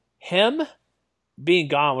like him being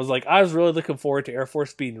gone was like, I was really looking forward to Air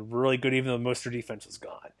Force being really good, even though most of their defense was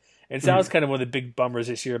gone. And so that was kind of one of the big bummers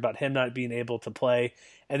this year about him not being able to play.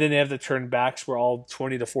 And then they have the turn backs where all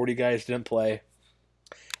 20 to 40 guys didn't play.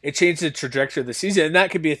 It changed the trajectory of the season. And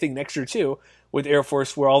that could be a thing next year too with Air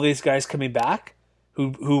Force, where all these guys coming back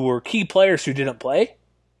who were key players who didn't play.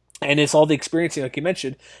 And it's all the experiencing, like you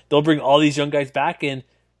mentioned. They'll bring all these young guys back and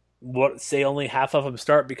say only half of them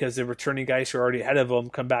start because the returning guys who are already ahead of them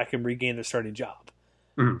come back and regain their starting job.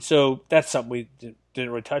 Mm-hmm. So that's something we didn't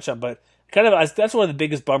really touch on, but kind of that's one of the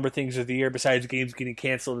biggest bummer things of the year, besides games getting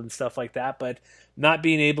canceled and stuff like that. But not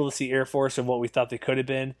being able to see Air Force and what we thought they could have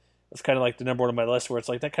been was kind of like the number one on my list, where it's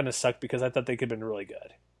like that kind of sucked because I thought they could have been really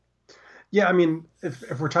good. Yeah, I mean,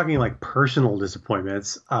 if we're talking like personal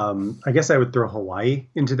disappointments, I guess I would throw Hawaii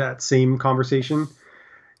into that same conversation,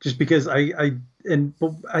 just because I don't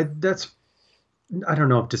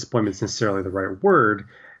know if disappointment is necessarily the right word.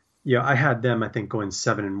 Yeah, I had them, I think, going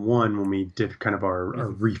 7-1 when we did kind of our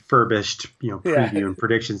refurbished, preview and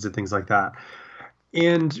predictions and things like that.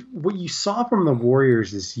 And what you saw from the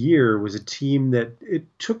Warriors this year was a team that it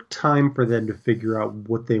took time for them to figure out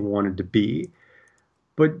what they wanted to be.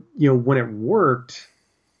 But, when it worked,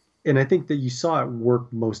 and I think that you saw it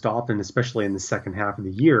work most often, especially in the second half of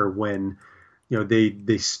the year when,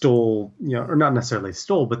 they stole, or not necessarily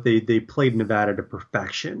stole, but they played Nevada to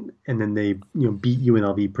perfection. And then they, beat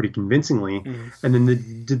UNLV pretty convincingly. Mm-hmm. And then they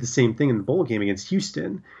did the same thing in the bowl game against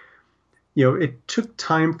Houston. It took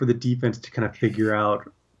time for the defense to kind of figure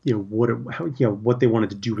out, what they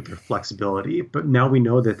wanted to do with their flexibility. But now we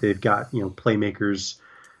know that they've got, playmakers,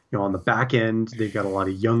 on the back end. They've got a lot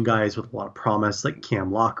of young guys with a lot of promise, like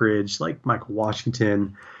Cam Lockridge, like Michael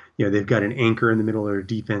Washington. They've got an anchor in the middle of their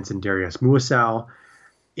defense in Darius Muasau.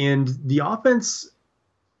 And the offense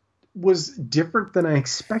was different than I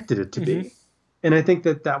expected it to be. And I think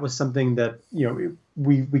that was something that,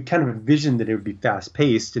 we kind of envisioned that it would be fast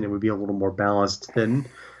paced and it would be a little more balanced than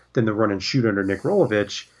the run and shoot under Nick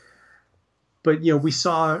Rolovich. But, we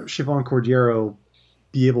saw Siobhan Cordero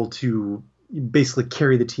be able to basically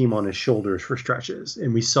carry the team on his shoulders for stretches.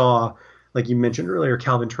 And we saw, like you mentioned earlier,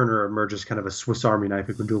 Calvin Turner emerge as kind of a Swiss Army knife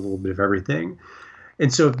who can do a little bit of everything.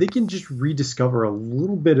 And so if they can just rediscover a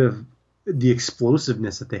little bit of the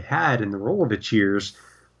explosiveness that they had in the Rolovich years,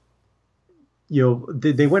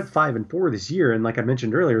 they went 5-4 this year. And like I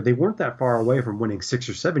mentioned earlier, they weren't that far away from winning 6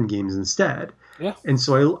 or 7 games instead. Yeah. And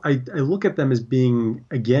so I look at them as being,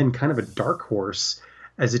 again, kind of a dark horse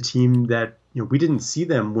as a team that, we didn't see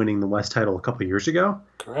them winning the West title a couple of years ago.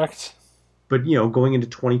 Correct. But, going into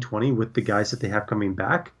 2020 with the guys that they have coming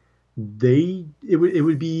back, it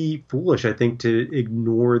would be foolish, I think, to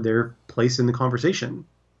ignore their place in the conversation.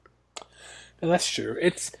 And that's true.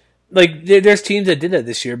 It's like there's teams that did that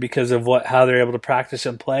this year because of how they're able to practice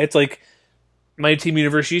and play. It's like my team,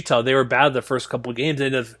 University of Utah. They were bad the first couple of games. They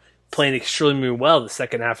ended up playing extremely well the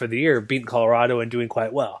second half of the year, beating Colorado and doing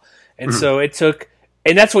quite well. And so it took,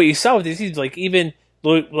 and that's what you saw with these teams. Like even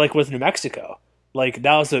like with New Mexico, like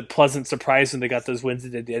that was a pleasant surprise when they got those wins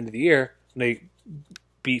at the end of the year. They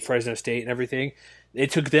beat Fresno State and everything. It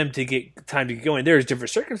took them to get time to get going. There's different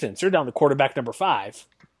circumstances. They're down to quarterback number 5,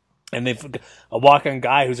 and they've a walk-on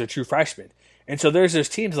guy who's a true freshman. And so there's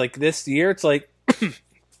teams like this year. It's like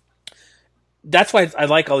that's why I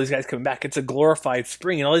like all these guys coming back. It's a glorified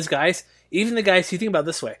spring, and all these guys, even the guys. You think about it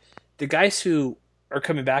this way: the guys who are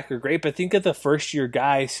coming back are great, but think of the first-year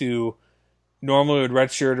guys who normally would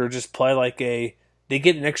redshirt or just play they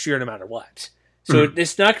get an extra year no matter what. So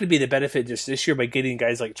it's not going to be the benefit just this year by getting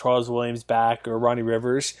guys like Charles Williams back or Ronnie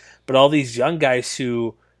Rivers, but all these young guys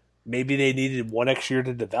who maybe they needed one extra year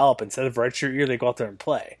to develop. Instead of redshirt year, they go out there and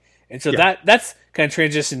play. And so that's kind of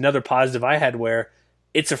transitioned another positive I had where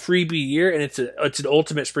it's a freebie year and it's an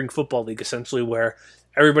ultimate spring football league essentially where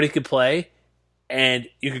everybody could play and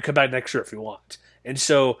you could come back next year if you want. And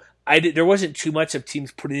so there wasn't too much of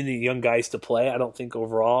teams putting in the young guys to play. I don't think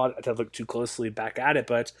overall. I'd have to look too closely back at it,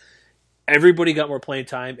 but everybody got more playing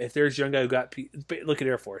time. If there's a young guy who got – look at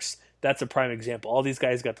Air Force. That's a prime example. All these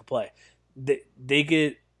guys got to play. They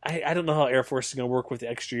get – I don't know how Air Force is going to work with the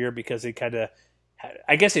extra year because they kind of –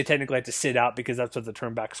 I guess they technically had to sit out because that's what the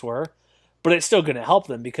turnbacks were. But it's still going to help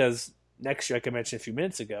them because next year, like I mentioned a few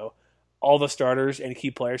minutes ago, all the starters and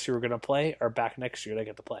key players who are going to play are back next year. They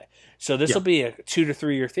get to play. So this will be a 2 to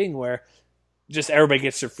 3 year thing where just everybody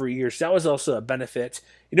gets their free years. That was also a benefit.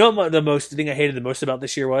 You know what the thing I hated the most about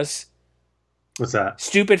this year was? What's that?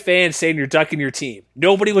 Stupid fans saying you're ducking your team.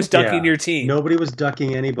 Nobody was ducking your team. Nobody was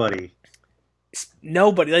ducking anybody.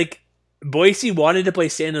 Nobody. Like, Boise wanted to play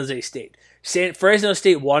San Jose State. Fresno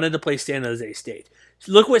State wanted to play San Jose State.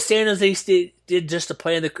 Look what San Jose State did just to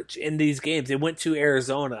play in these games. They went to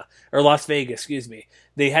Arizona, or Las Vegas, excuse me.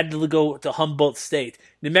 They had to go to Humboldt State.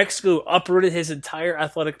 New Mexico uprooted his entire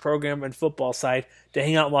athletic program and football side to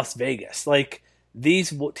hang out in Las Vegas. Like,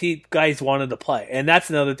 these guys wanted to play. And that's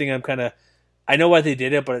another thing I know why they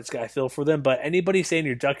did it, but I feel for them. But anybody saying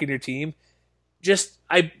you're ducking your team,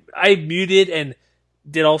 I muted and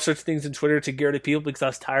did all sorts of things on Twitter to get rid of people because I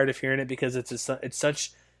was tired of hearing it because it's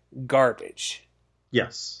such garbage.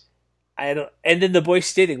 Yes. And then the boys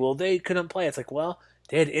stating, well, they couldn't play. It's like, well,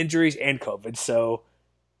 they had injuries and COVID, so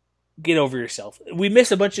get over yourself. We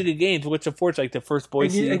missed a bunch of good games, which unfortunately, like the first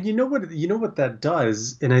Boise. And you know what that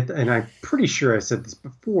does, and I'm pretty sure I said this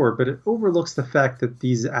before, but it overlooks the fact that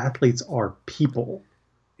these athletes are people.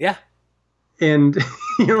 Yeah. And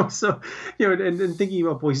and thinking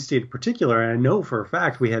about Boise State in particular, and I know for a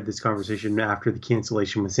fact we had this conversation after the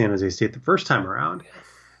cancellation with San Jose State the first time around,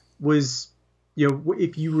 was,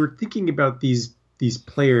 if you were thinking about these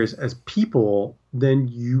players as people, then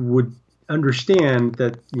you would understand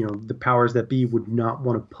that, the powers that be would not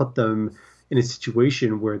want to put them in a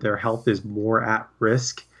situation where their health is more at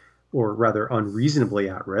risk, or rather unreasonably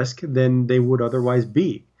at risk, than they would otherwise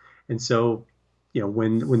be. And so,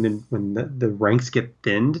 when the ranks get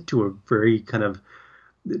thinned to a very kind of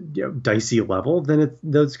dicey level, then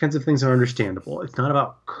those kinds of things are understandable. It's not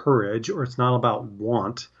about courage, or it's not about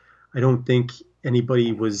want. I don't think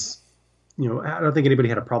anybody was, I don't think anybody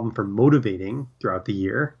had a problem for motivating throughout the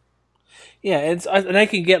year. Yeah, and I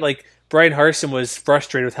can get, like, Brian Harsin was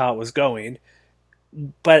frustrated with how it was going,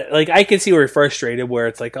 but, like, I can see where he's frustrated, where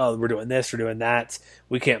it's like, oh, we're doing this, we're doing that,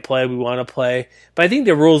 we can't play, we want to play. But I think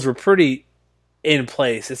the rules were pretty in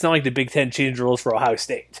place. It's not like the Big Ten changed the rules for Ohio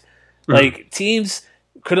State. Mm-hmm. Like, teams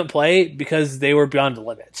couldn't play because they were beyond the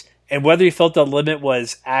limit. And whether you felt the limit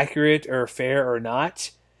was accurate or fair or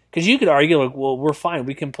not, because you could argue, like, well, we're fine,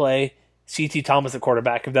 we can play C.T. Thomas at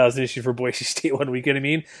quarterback if that was an issue for Boise State 1 week. You know what I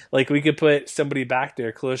mean? Like, we could put somebody back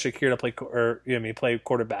there, Khalil Shakir, to play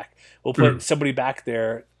quarterback. We'll put somebody back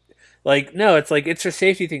there. Like, no, it's like, it's a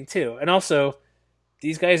safety thing too. And also,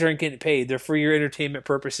 these guys aren't getting paid. They're for your entertainment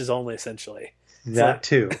purposes only, essentially. That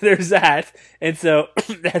too. There's that. And so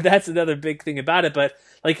that's another big thing about it. But,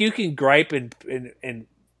 like, you can gripe and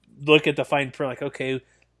look at the fine print, like, okay,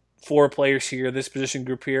 4 players here, this position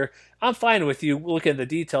group here. I'm fine with you looking at the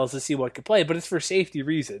details to see what could play, but it's for safety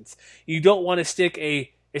reasons. You don't want to stick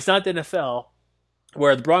it's not the NFL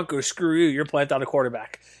where the Broncos, screw you, you're playing without a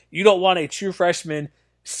quarterback. You don't want a true freshman,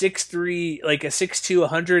 6'3", like a 6'2",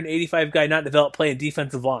 185 guy not developed playing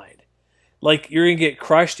defensive line. Like, you're going to get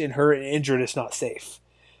crushed and hurt and injured. It's not safe.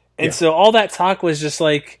 And so all that talk was just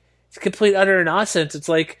like, it's complete utter nonsense. It's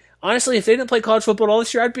like, honestly, if they didn't play college football all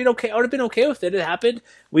this year, I would have been okay with it. It happened.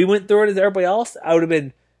 We went through it as everybody else. I would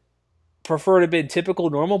have preferred to have been typical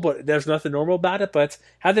normal, but there's nothing normal about it. But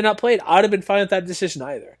had they not played, I would have been fine with that decision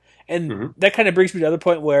either. And that kind of brings me to the other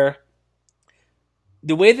point where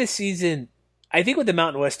the way the season, I think what the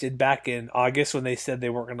Mountain West did back in August when they said they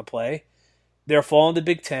weren't going to play, they're following the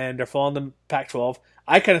Big Ten, they're following the Pac-12.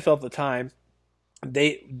 I kind of felt at the time,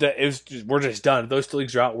 we're just done. Those 2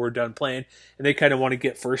 leagues are out. We're done playing, and they kind of want to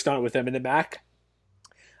get first on it with them in the MAC.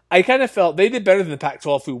 I kind of felt they did better than the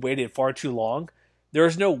Pac-12 who waited far too long. There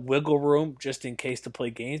was no wiggle room just in case to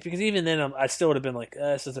play games, because even then I still would have been like,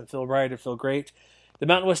 this doesn't feel right or feel great. The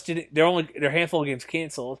Mountain West didn't. Their handful of games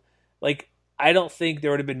canceled. Like, I don't think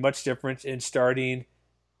there would have been much difference in starting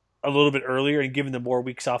a little bit earlier and giving them more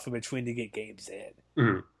weeks off in between to get games in.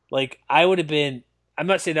 Mm-hmm. Like, I would have been. I'm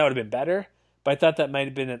not saying that would have been better, but I thought that might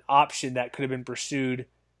have been an option that could have been pursued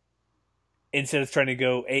instead of trying to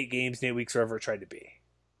go 8 games in 8 weeks, wherever it tried to be.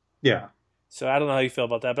 Yeah. So I don't know how you feel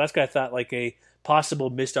about that, but that's kind of thought like a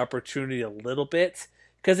possible missed opportunity a little bit,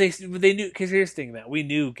 because they knew. Because here's the thing, Matt, we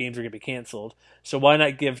knew games were going to be canceled, so why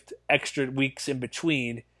not give extra weeks in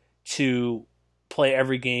between to play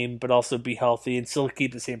every game, but also be healthy and still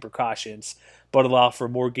keep the same precautions, but allow for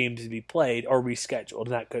more games to be played or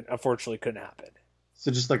rescheduled, and that unfortunately couldn't happen.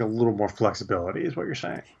 So just like a little more flexibility is what you're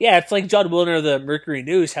saying. Yeah, it's like John Wilner of the Mercury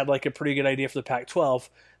News had like a pretty good idea for the Pac-12.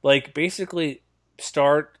 Like, basically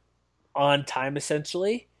start on time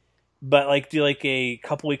essentially, but like do like a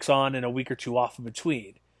couple weeks on and a week or 2 off in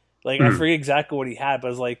between. Like, I forget exactly what he had, but it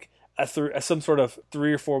was like some sort of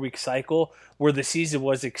 3 or 4 week cycle where the season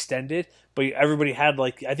was extended, but everybody had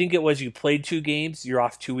I think it was you played 2 games, you're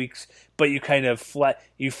off 2 weeks, but you kind of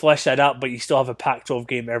flesh that out, but you still have a Pac-12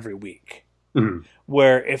 game every week. Mm-hmm.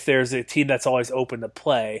 Where if there's a team that's always open to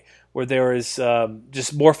play, where there is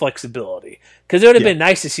just more flexibility, because it would have been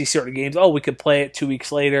nice to see certain games. Oh, we could play it 2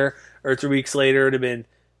 weeks later or 3 weeks later. It would have been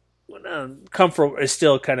comfort is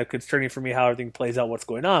still kind of concerning for me how everything plays out, what's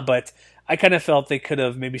going on. But I kind of felt they could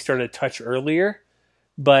have maybe started a touch earlier.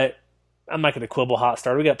 But I'm not going to quibble hot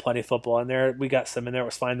start. We got plenty of football in there. We got some in there. It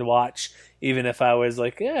was fine to watch, even if I was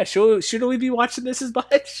like, yeah, should we be watching this as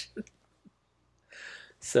much?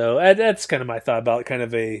 So that's kind of my thought about kind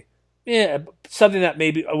of something that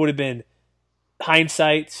maybe would have been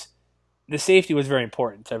hindsight. The safety was very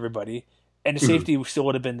important to everybody, and the safety still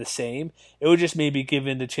would have been the same. It would just maybe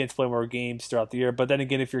given the chance to play more games throughout the year. But then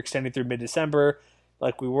again, if you're extending through mid-December,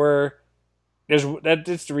 like we were,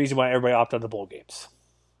 that's the reason why everybody opted on the bowl games.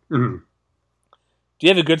 Mm-hmm. Do you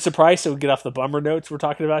have a good surprise so we get off the bummer notes we're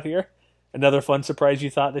talking about here? Another fun surprise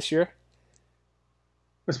you thought this year?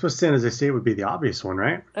 I suppose San Jose State would be the obvious one,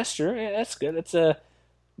 right? That's true. Yeah, that's good. It's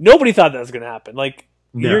nobody thought that was going to happen.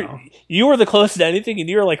 You were the closest to anything, and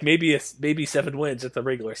you were like maybe 7 wins at the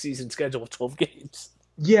regular season schedule of 12 games.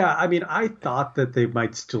 Yeah, I mean, I thought that they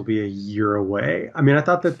might still be a year away. I mean, I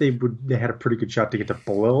thought that they had a pretty good shot to get to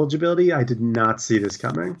bowl eligibility. I did not see this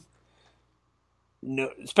coming.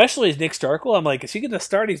 No, especially as Nick Starkel. I'm like, is he going to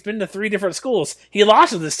start? He's been to 3 different schools. He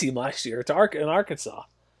lost to this team last year in Arkansas.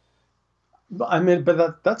 I mean,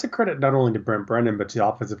 but that's a credit not only to Brent Brennan, but to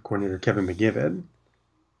offensive coordinator Kevin McGibbon.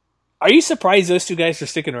 Are you surprised those 2 guys are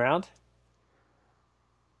sticking around?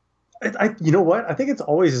 You know what? I think it's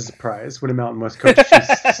always a surprise when a Mountain West coach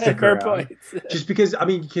stick around. Point. Just because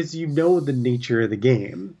you know the nature of the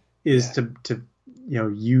game is to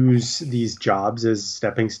use these jobs as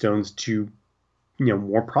stepping stones to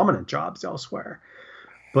more prominent jobs elsewhere.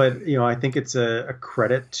 But, I think it's a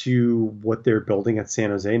credit to what they're building at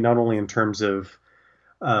San Jose, not only in terms of,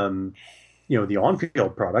 the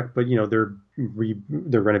on-field product, but,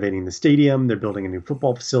 they're renovating the stadium, they're building a new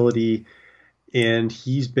football facility, and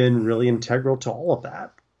he's been really integral to all of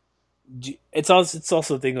that. It's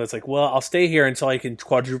also a thing that's like, well, I'll stay here until I can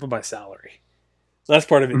quadruple my salary. So that's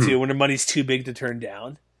part of it, too, when the money's too big to turn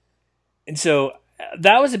down. And so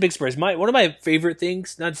that was a big surprise. One of my favorite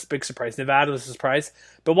things, not just a big surprise, Nevada was a surprise,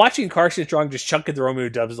 but watching Carson Strong just chunk at the Romeo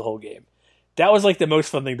Doubs the whole game. That was the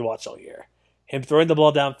most fun thing to watch all year. Him throwing the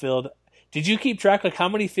ball downfield. Did you keep track, how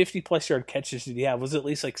many 50-plus yard catches did he have? Was it at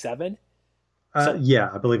least 7?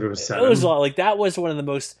 Yeah, I believe it was 7. It was a lot. That was one of the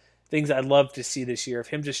most things I'd love to see this year, of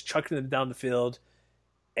him just chucking them down the field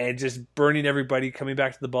and just burning everybody, coming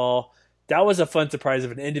back to the ball. That was a fun surprise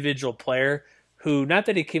of an individual player who, not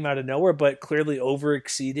that he came out of nowhere, but clearly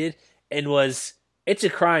over-exceeded and it's a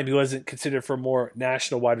crime he wasn't considered for more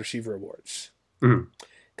national wide receiver awards.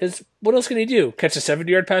 Because what else can he do? Catch a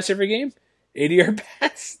 70-yard pass every game? 80-yard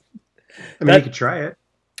pass? I mean, he could try it.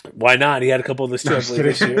 Why not? He had a couple of those too, I believe,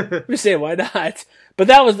 this year. I'm just saying, why not? But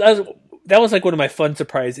that was one of my fun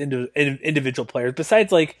surprise individual players.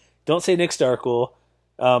 Besides, don't say Nick Starkel.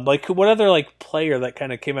 What other player that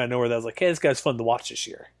kind of came out of nowhere that was hey, this guy's fun to watch this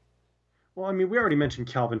year? Well, I mean, we already mentioned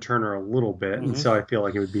Calvin Turner a little bit, and so I feel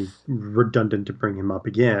like it would be redundant to bring him up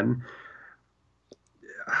again.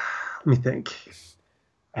 Let me think.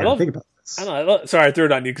 I don't think about this. I don't know. Sorry, I threw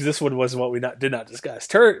it on you because this one was what we did not discuss.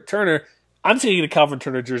 Turner, I'm taking a Calvin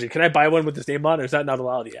Turner jersey. Can I buy one with his name on, or is that not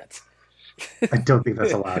allowed yet? I don't think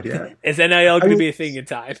that's allowed yet. Is NIL going to be a thing in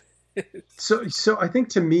time? So I think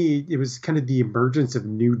to me it was kind of the emergence of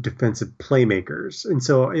new defensive playmakers, and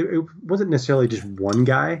so it wasn't necessarily just one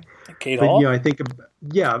guy. Cade Hall. I think,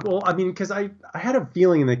 well, I mean, because I had a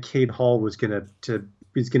feeling that Cade Hall was going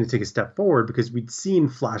to take a step forward because we'd seen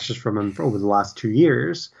flashes from him over the last 2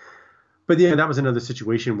 years, but that was another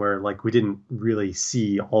situation where we didn't really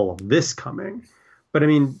see all of this coming. But I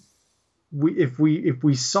mean, if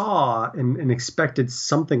we saw and expected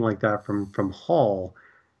something like that from Hall,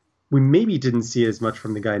 we maybe didn't see as much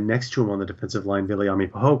from the guy next to him on the defensive line, Viliami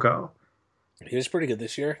Pahoko. He was pretty good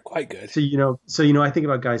this year. Quite good. So, I think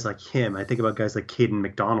about guys like him. I think about guys like Caden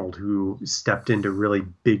McDonald, who stepped into really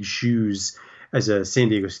big shoes as a San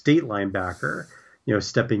Diego State linebacker,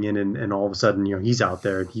 stepping in and all of a sudden, he's out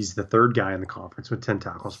there. He's the third guy in the conference with 10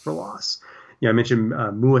 tackles for loss. I mentioned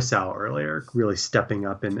Muasau earlier, really stepping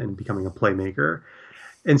up and becoming a playmaker.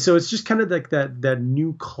 And so it's just kind of that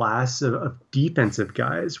new class of defensive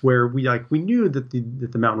guys where we knew that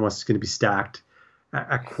the Mountain West is going to be stacked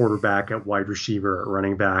at quarterback, at wide receiver, at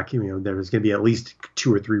running back. There was going to be at least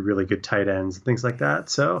 2 or 3 really good tight ends and things like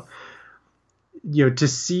that. So to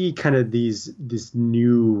see kind of this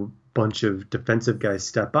new bunch of defensive guys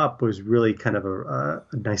step up was really kind of a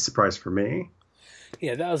nice surprise for me.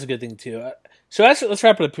 Yeah, that was a good thing too. So let's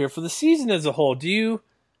wrap it up here. For the season as a whole, do you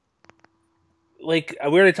we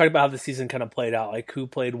already talked about how the season kind of played out, like who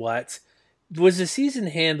played what. Was the season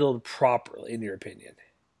handled properly, in your opinion?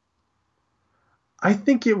 I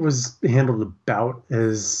think it was handled about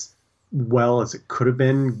as well as it could have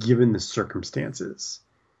been given the circumstances.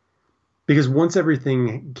 Because once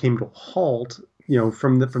everything came to a halt,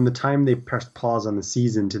 from the time they pressed pause on the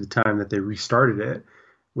season to the time that they restarted it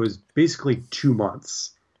was basically 2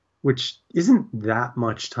 months, which isn't that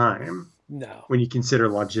much time. No. When you consider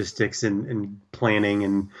logistics and planning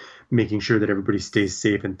and making sure that everybody stays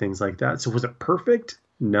safe and things like that. So was it perfect?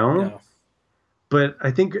 No. But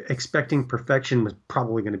I think expecting perfection was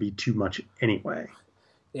probably going to be too much anyway.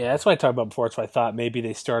 Yeah, that's what I talked about before. That's why I thought maybe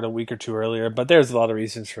they start a week or two earlier, but there's a lot of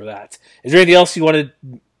reasons for that. Is there anything else you wanted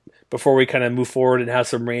before we kind of move forward and have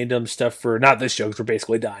some random stuff for, not this show because we're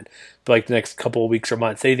basically done, but like the next couple of weeks or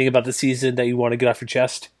months? Anything about the season that you want to get off your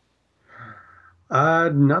chest?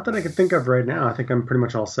 Not that I can think of right now. I think I'm pretty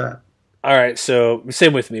much all set. All right, so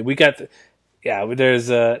same with me. We got, there's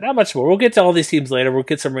not much more. We'll get to all these teams later. We'll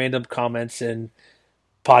get some random comments and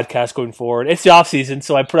podcasts going forward. It's the off season,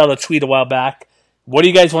 so I put out a tweet a while back. What do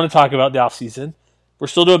you guys want to talk about in the off season? We're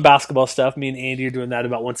still doing basketball stuff. Me and Andy are doing that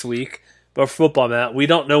about once a week. But for football, Matt, we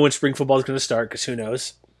don't know when spring football is going to start because who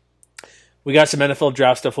knows. We got some NFL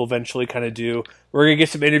draft stuff we'll eventually kind of do. We're going to get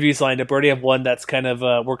some interviews lined up. We already have one that's kind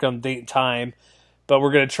of working on date and time. But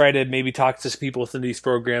we're going to try to maybe talk to some people within these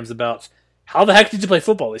programs about how the heck did you play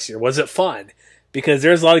football this year? Was it fun? Because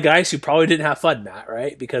there's a lot of guys who probably didn't have fun, Matt,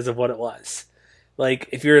 right? Because of what it was. Like,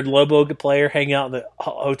 if you're a Lobo player hanging out in the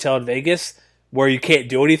hotel in Vegas where you can't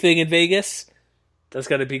do anything in Vegas, that's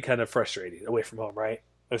got to be kind of frustrating away from home, right?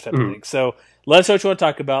 Those type of things. So let us know what you want to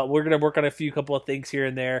talk about. We're going to work on a couple of things here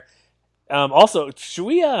and there. Also, can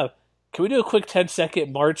we do a quick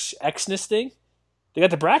 10-second March Xmas thing? They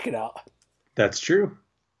got the bracket out. That's true.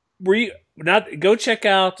 Go check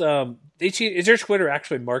out, is their Twitter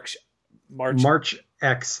actually March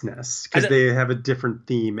Xmas, because they have a different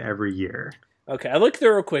theme every year. Okay, I looked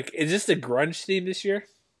there real quick. Is this the grunge theme this year?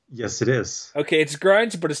 Yes, it is. Okay, it's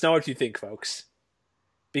grunge, but it's not what you think, folks.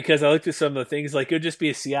 Because I looked at some of the things, like it would just be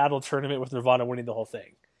a Seattle tournament with Nirvana winning the whole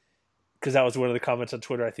thing. Because that was one of the comments on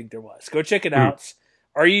Twitter I think there was. Go check it out.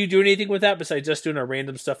 Are you doing anything with that besides just doing our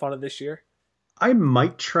random stuff on it this year? I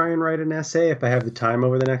might try and write an essay if I have the time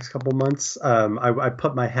over the next couple months. I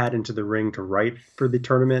put my hat into the ring to write for the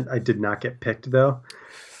tournament. I did not get picked though.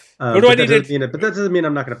 But that doesn't mean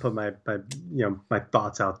I'm not going to put my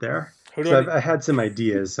thoughts out there. I had some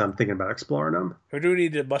ideas, so I'm thinking about exploring them. Who do we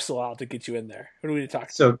need to muscle out to get you in there? Who do we need to talk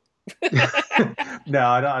to? So, no,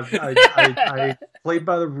 I played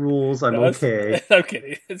by the rules. I'm okay. I'm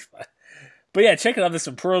kidding. It's fine. But yeah, check it out. There's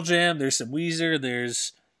some Pearl Jam. There's some Weezer.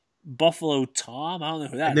 There's Buffalo Tom. I don't know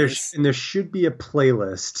who that is. And there should be a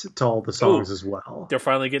playlist to all the songs as well. They're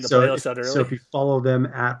finally getting the playlist out early. So if you follow them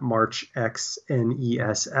at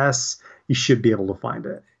MarchXNESS, you should be able to find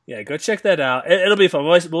it. Yeah, go check that out. It'll be fun.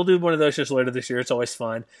 We'll do one of those just later this year. It's always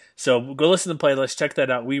fun. So go listen to the playlist. Check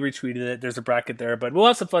that out. We retweeted it. There's a bracket there. But we'll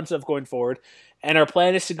have some fun stuff going forward. And our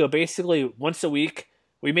plan is to go basically once a week.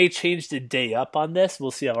 We may change the day up on this.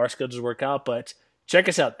 We'll see how our schedules work out. But check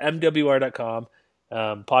us out, MWR.com.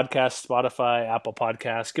 Podcast, Spotify, Apple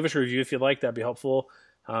Podcasts. Give us a review if you'd like. That'd be helpful.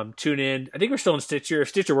 Tune in. I think we're still in Stitcher. If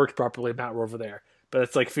Stitcher works properly, Matt, we're over there. But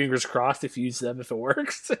it's like fingers crossed if you use them if it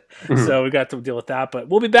works. So we got to deal with that. But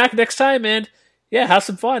we'll be back next time, and have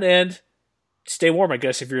some fun and stay warm, I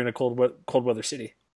guess, if you're in a cold weather city.